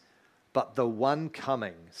peace. But the one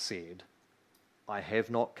coming said, I have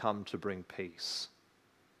not come to bring peace,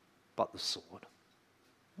 but the sword.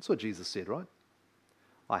 That's what Jesus said, right?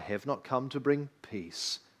 I have not come to bring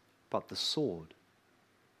peace, but the sword.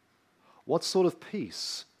 What sort of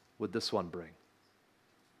peace would this one bring?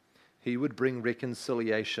 He would bring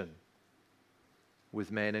reconciliation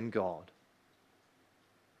with man and God.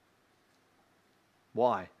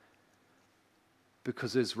 Why?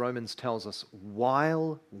 Because as Romans tells us,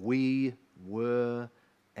 while we were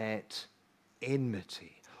at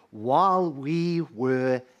enmity, while we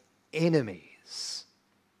were enemies,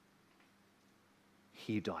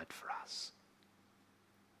 he died for us.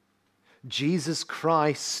 Jesus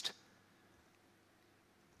Christ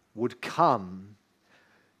would come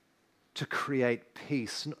to create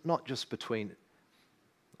peace, not just between,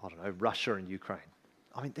 Russia and Ukraine.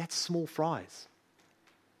 I mean, that's small fries.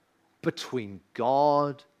 Between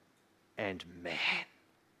God and man.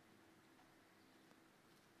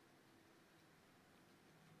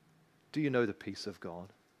 Do you know the peace of God?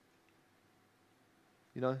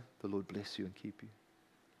 You know, the Lord bless you and keep you.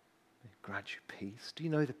 May He grant you peace. Do you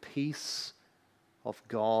know the peace of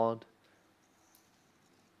God?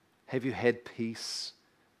 Have you had peace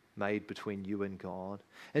made between you and God?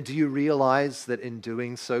 And do you realize that in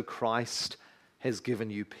doing so, Christ has given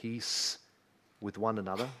you peace with one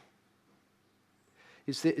another?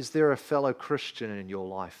 Is there a fellow Christian in your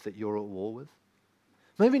life that you're at war with?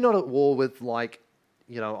 Maybe not at war with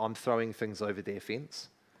I'm throwing things over their fence.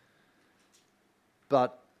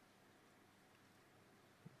 But,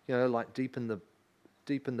 deep in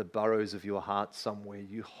the burrows of your heart somewhere,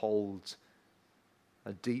 you hold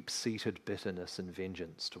a deep-seated bitterness and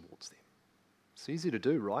vengeance towards them. It's easy to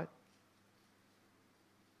do, right?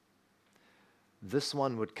 This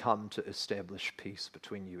one would come to establish peace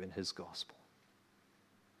between you and his gospel.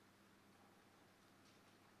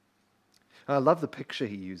 I love the picture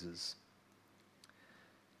he uses.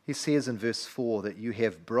 He says in verse 4 that you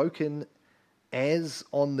have broken as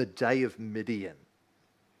on the day of Midian.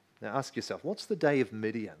 Now ask yourself, what's the day of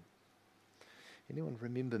Midian? Anyone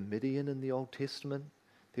remember Midian in the Old Testament?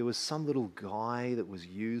 There was some little guy that was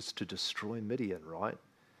used to destroy Midian, right?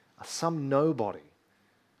 Some nobody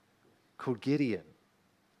called Gideon.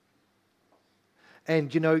 And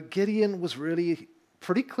Gideon was really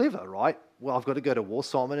pretty clever, right? Well, I've got to go to war,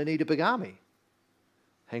 so I'm going to need a big army.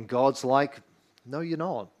 And God's like, no, you're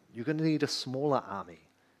not. You're going to need a smaller army.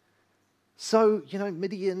 So,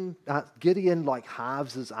 Gideon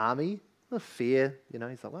halves his army. Not fair, he's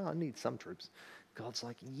like, well, I need some troops. God's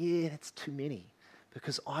like, yeah, that's too many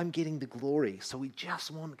because I'm getting the glory. So we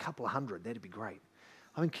just want a couple of hundred. That'd be great.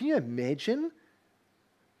 I mean, can you imagine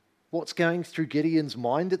what's going through Gideon's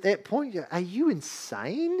mind at that point? Are you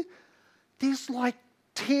insane? There's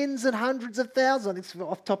tens and hundreds of thousands. It's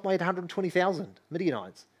off the top of my head, 120,000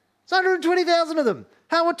 Midianites. It's 120,000 of them.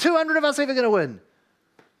 How are 200 of us ever going to win?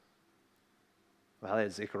 Well,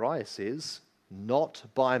 as Zechariah says, not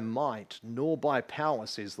by might nor by power,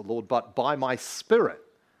 says the Lord, but by my Spirit.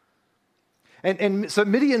 And so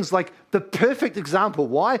Midian's the perfect example.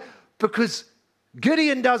 Why? Because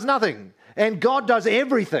Gideon does nothing and God does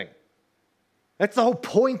everything. That's the whole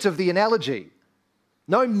point of the analogy.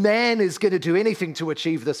 No man is going to do anything to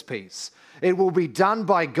achieve this peace. It will be done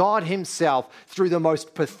by God himself through the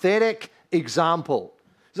most pathetic example.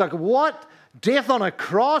 It's like, what? Death on a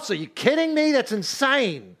cross? Are you kidding me? That's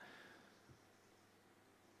insane.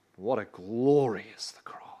 What a glory is the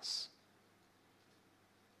cross.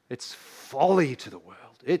 It's folly to the world.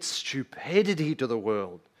 It's stupidity to the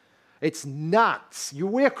world. It's nuts. You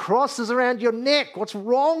wear crosses around your neck. What's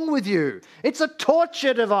wrong with you? It's a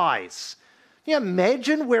torture device. Can you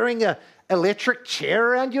imagine wearing an electric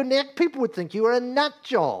chair around your neck? People would think you were a nut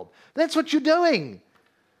job. That's what you're doing.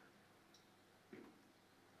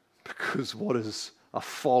 Because what is a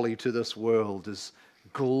folly to this world is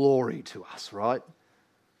glory to us, right?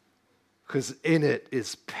 Because in it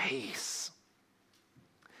is peace.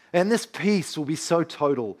 And this peace will be so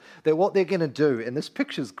total that what they're going to do, and this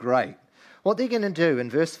picture's great, what they're going to do in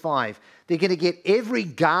verse 5, they're going to get every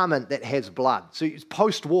garment that has blood. So it's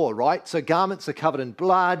post-war, right? So garments are covered in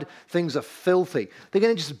blood, things are filthy. They're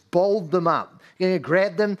going to just bold them up. They're going to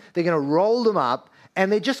grab them, they're going to roll them up,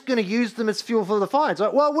 and they're just going to use them as fuel for the fire. It's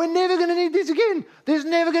like, well, we're never going to need these again. There's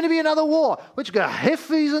never going to be another war. We're just going to heft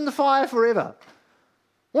these in the fire forever.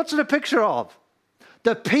 What's it a picture of?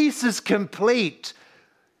 The peace is complete.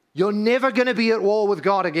 You're never going to be at war with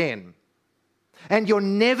God again. And you're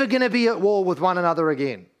never going to be at war with one another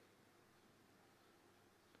again.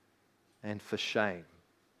 And for shame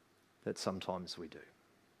that sometimes we do.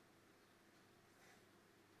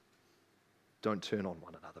 Don't turn on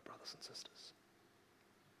one another, brothers and sisters.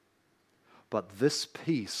 But this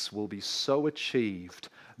peace will be so achieved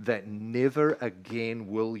that never again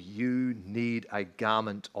will you need a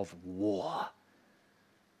garment of war,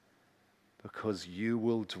 because you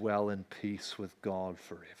will dwell in peace with God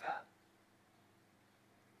forever.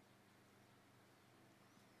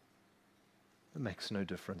 It makes no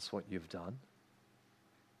difference what you've done.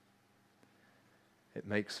 It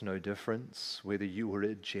makes no difference whether you were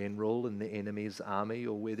a general in the enemy's army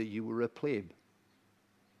or whether you were a plebe.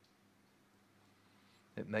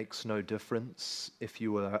 It makes no difference if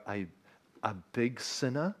you are a big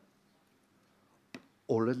sinner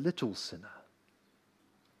or a little sinner.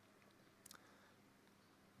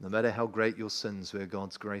 No matter how great your sins were,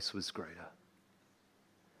 God's grace was greater.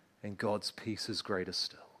 And God's peace is greater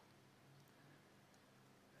still.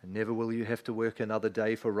 And never will you have to work another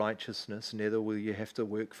day for righteousness. Never will you have to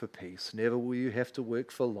work for peace. Never will you have to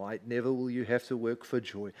work for light. Never will you have to work for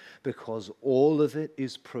joy. Because all of it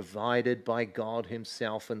is provided by God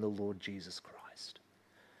himself and the Lord Jesus Christ.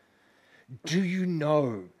 Do you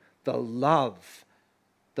know the love,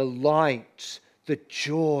 the light, the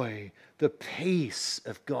joy, the peace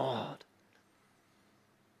of God?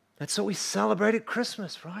 That's what we celebrate at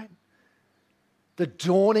Christmas, right? The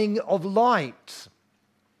dawning of light.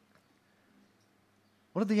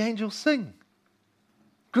 What did the angels sing?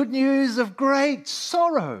 Good news of great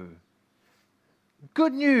sorrow.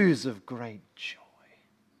 Good news of great joy.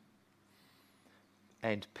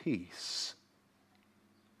 And peace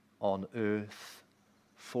on earth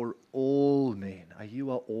for all men. Are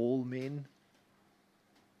you all men?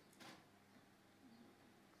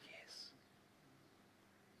 Yes.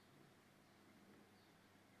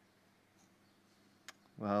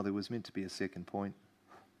 Well, there was meant to be a second point.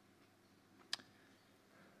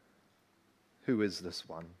 Who is this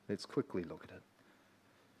one? Let's quickly look at it.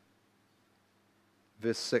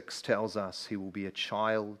 Verse 6 tells us he will be a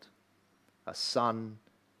child, a son,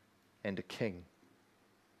 and a king.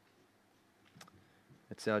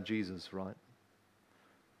 It's our Jesus, right?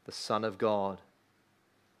 The Son of God,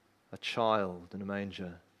 a child in a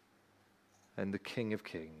manger, and the King of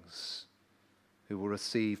Kings, who will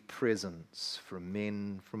receive presents from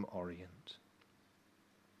men from Orient.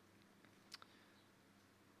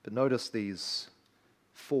 But notice these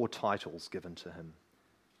 4 titles given to him.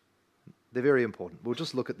 They're very important. We'll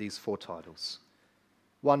just look at these 4 titles.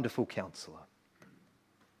 Wonderful Counselor.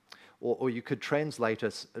 Or you could translate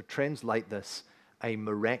this, a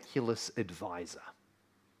miraculous advisor.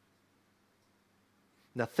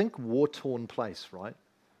 Now think war-torn place, right?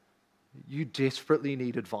 You desperately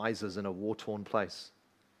need advisors in a war-torn place.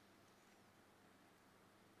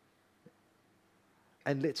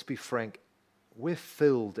 And let's be frank, we're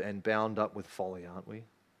filled and bound up with folly, aren't we?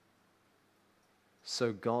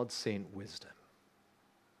 So God sent wisdom.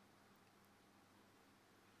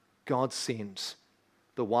 God sent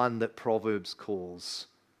the one that Proverbs calls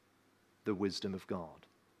the wisdom of God.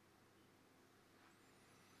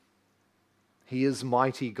 He is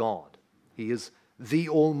mighty God. He is the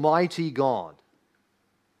Almighty God.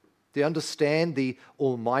 Do you understand the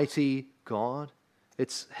Almighty God?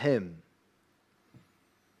 It's Him.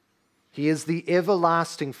 He is the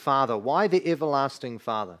everlasting Father. Why the everlasting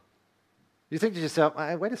Father? You think to yourself,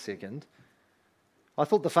 hey, wait a second. I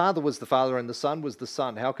thought the Father was the Father and the Son was the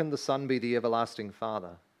Son. How can the Son be the everlasting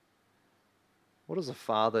Father? What does a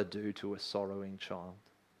father do to a sorrowing child?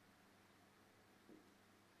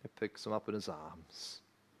 He picks him up in his arms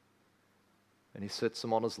and he sits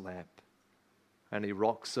him on his lap and he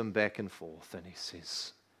rocks him back and forth and he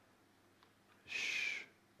says, "Shh,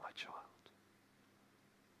 my child.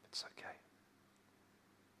 It's okay.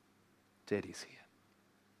 Daddy's here."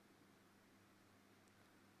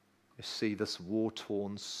 You see, this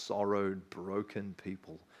war-torn, sorrowed, broken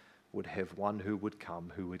people would have one who would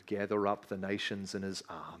come, who would gather up the nations in his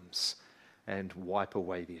arms and wipe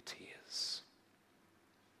away their tears.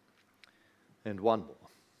 And one more.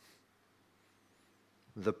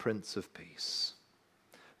 The Prince of Peace,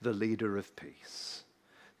 the leader of peace,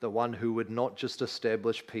 the one who would not just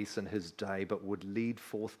establish peace in his day, but would lead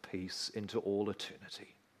forth peace into all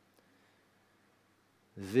eternity.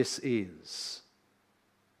 This is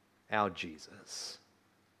our Jesus.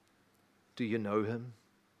 Do you know him?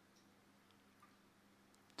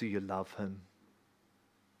 Do you love him?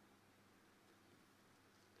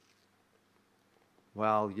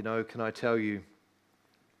 Well, can I tell you,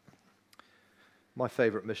 my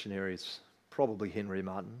favorite missionary is probably Henry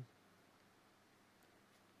Martyn.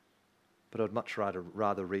 But I'd much rather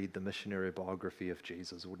read the missionary biography of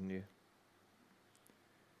Jesus, wouldn't you?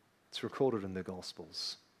 It's recorded in the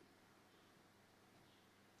Gospels.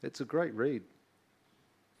 It's a great read.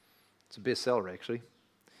 It's a bestseller, actually.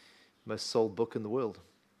 Most sold book in the world.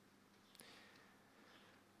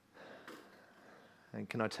 And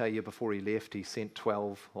can I tell you, before he left, he sent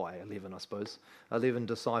 11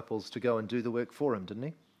 disciples to go and do the work for him, didn't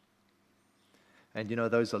he? And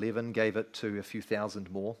those 11 gave it to a few thousand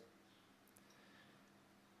more.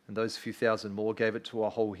 And those few thousand more gave it to a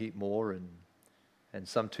whole heap more. And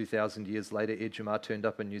some 2,000 years later, Ejima turned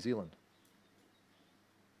up in New Zealand.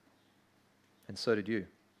 And so did you.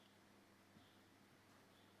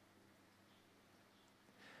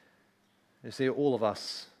 You see, all of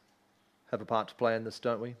us have a part to play in this,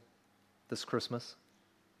 don't we? This Christmas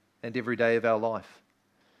and every day of our life.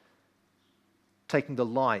 Taking the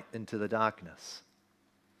light into the darkness.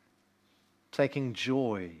 Taking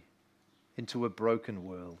joy into a broken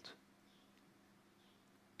world.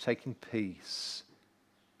 Taking peace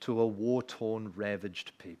to a war-torn,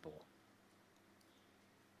 ravaged people.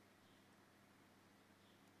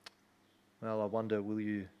 Well, I wonder, will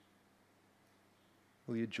you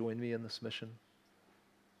join me in this mission?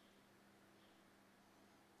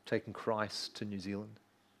 Taking Christ to New Zealand?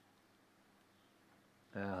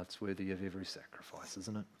 It's worthy of every sacrifice,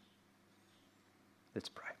 isn't it? Let's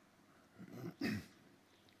pray.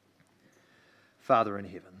 Father in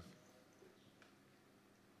heaven,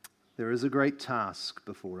 there is a great task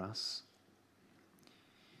before us.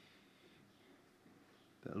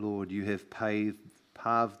 But Lord, you have paved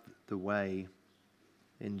the way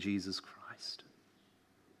in Jesus Christ.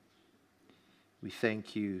 We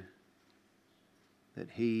thank you that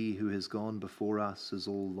he who has gone before us is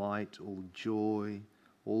all light, all joy,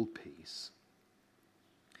 all peace.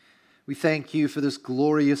 We thank you for this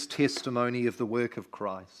glorious testimony of the work of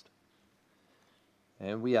Christ.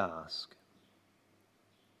 And we ask,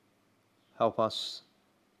 help us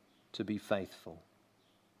to be faithful.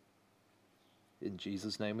 In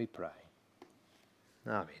Jesus' name we pray.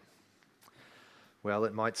 Amen. Well,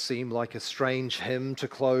 it might seem like a strange hymn to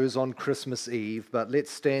close on Christmas Eve, but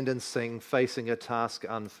let's stand and sing Facing a Task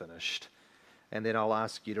Unfinished. And then I'll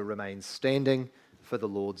ask you to remain standing for the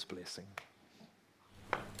Lord's blessing.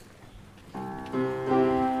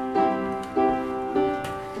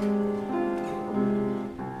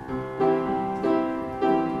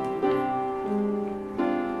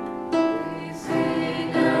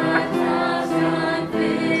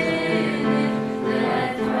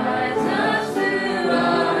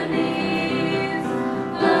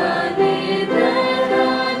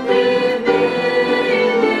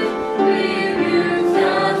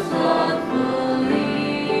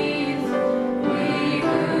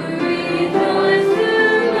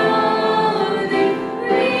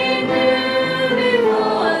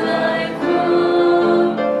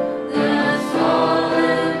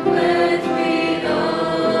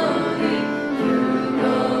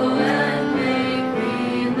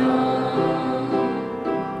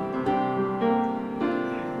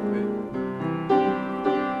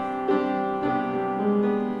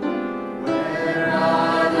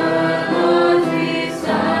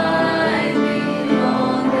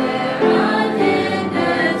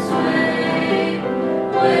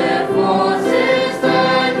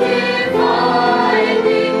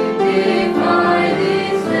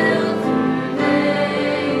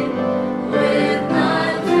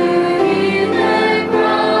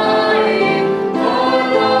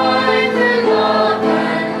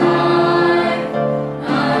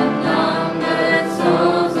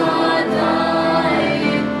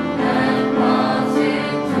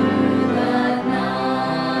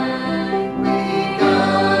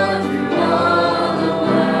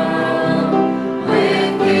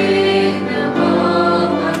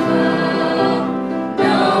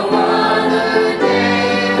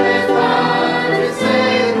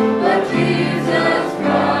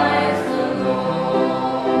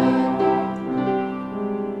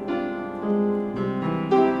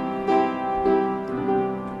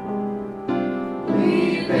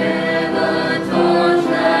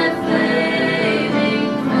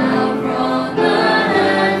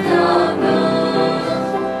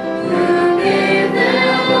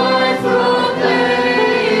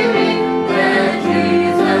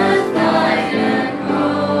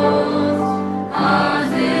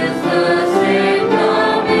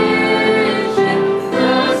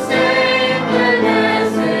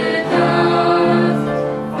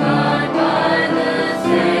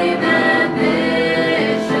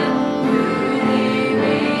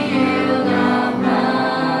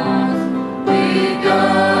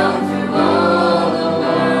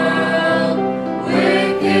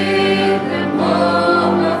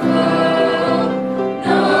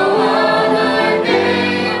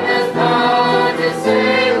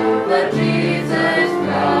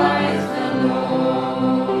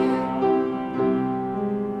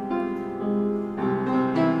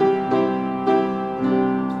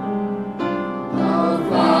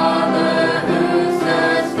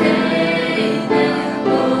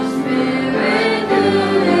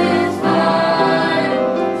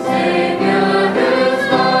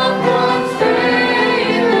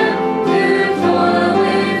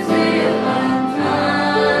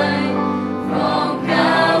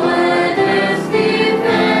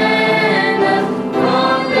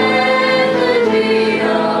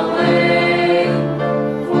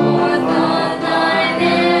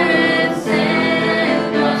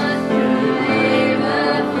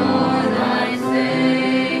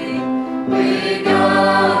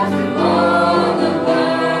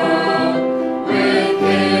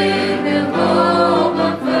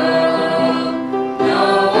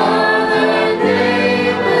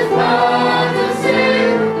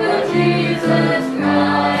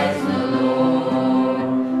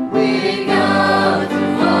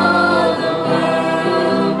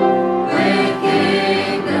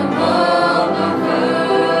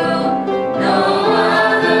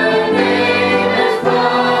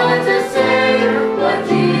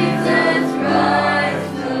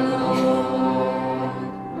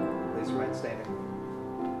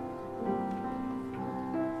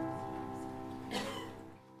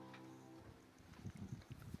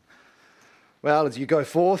 Well, as you go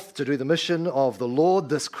forth to do the mission of the Lord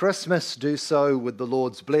this Christmas, do so with the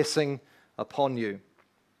Lord's blessing upon you.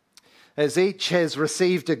 As each has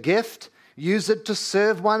received a gift, use it to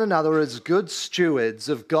serve one another as good stewards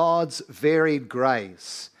of God's varied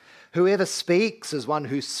grace. Whoever speaks is one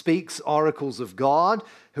who speaks oracles of God.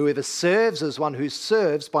 Whoever serves is one who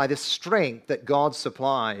serves by the strength that God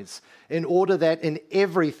supplies, in order that in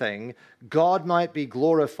everything God might be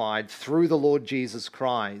glorified through the Lord Jesus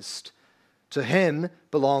Christ. To him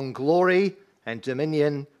belong glory and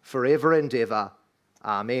dominion forever and ever.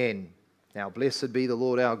 Amen. Now blessed be the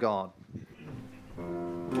Lord our God.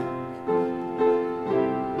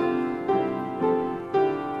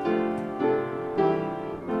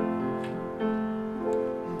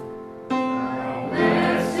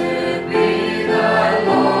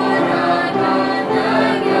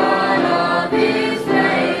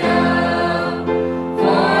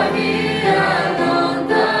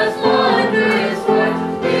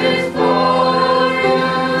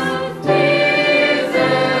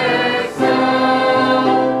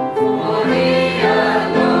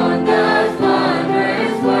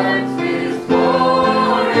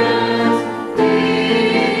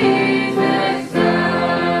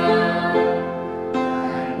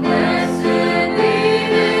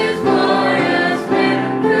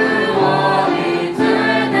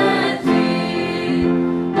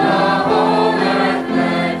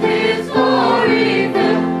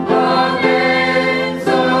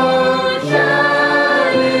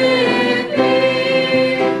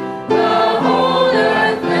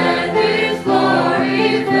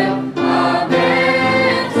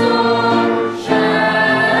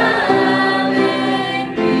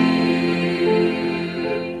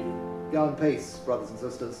 Go in peace, brothers and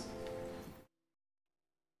sisters.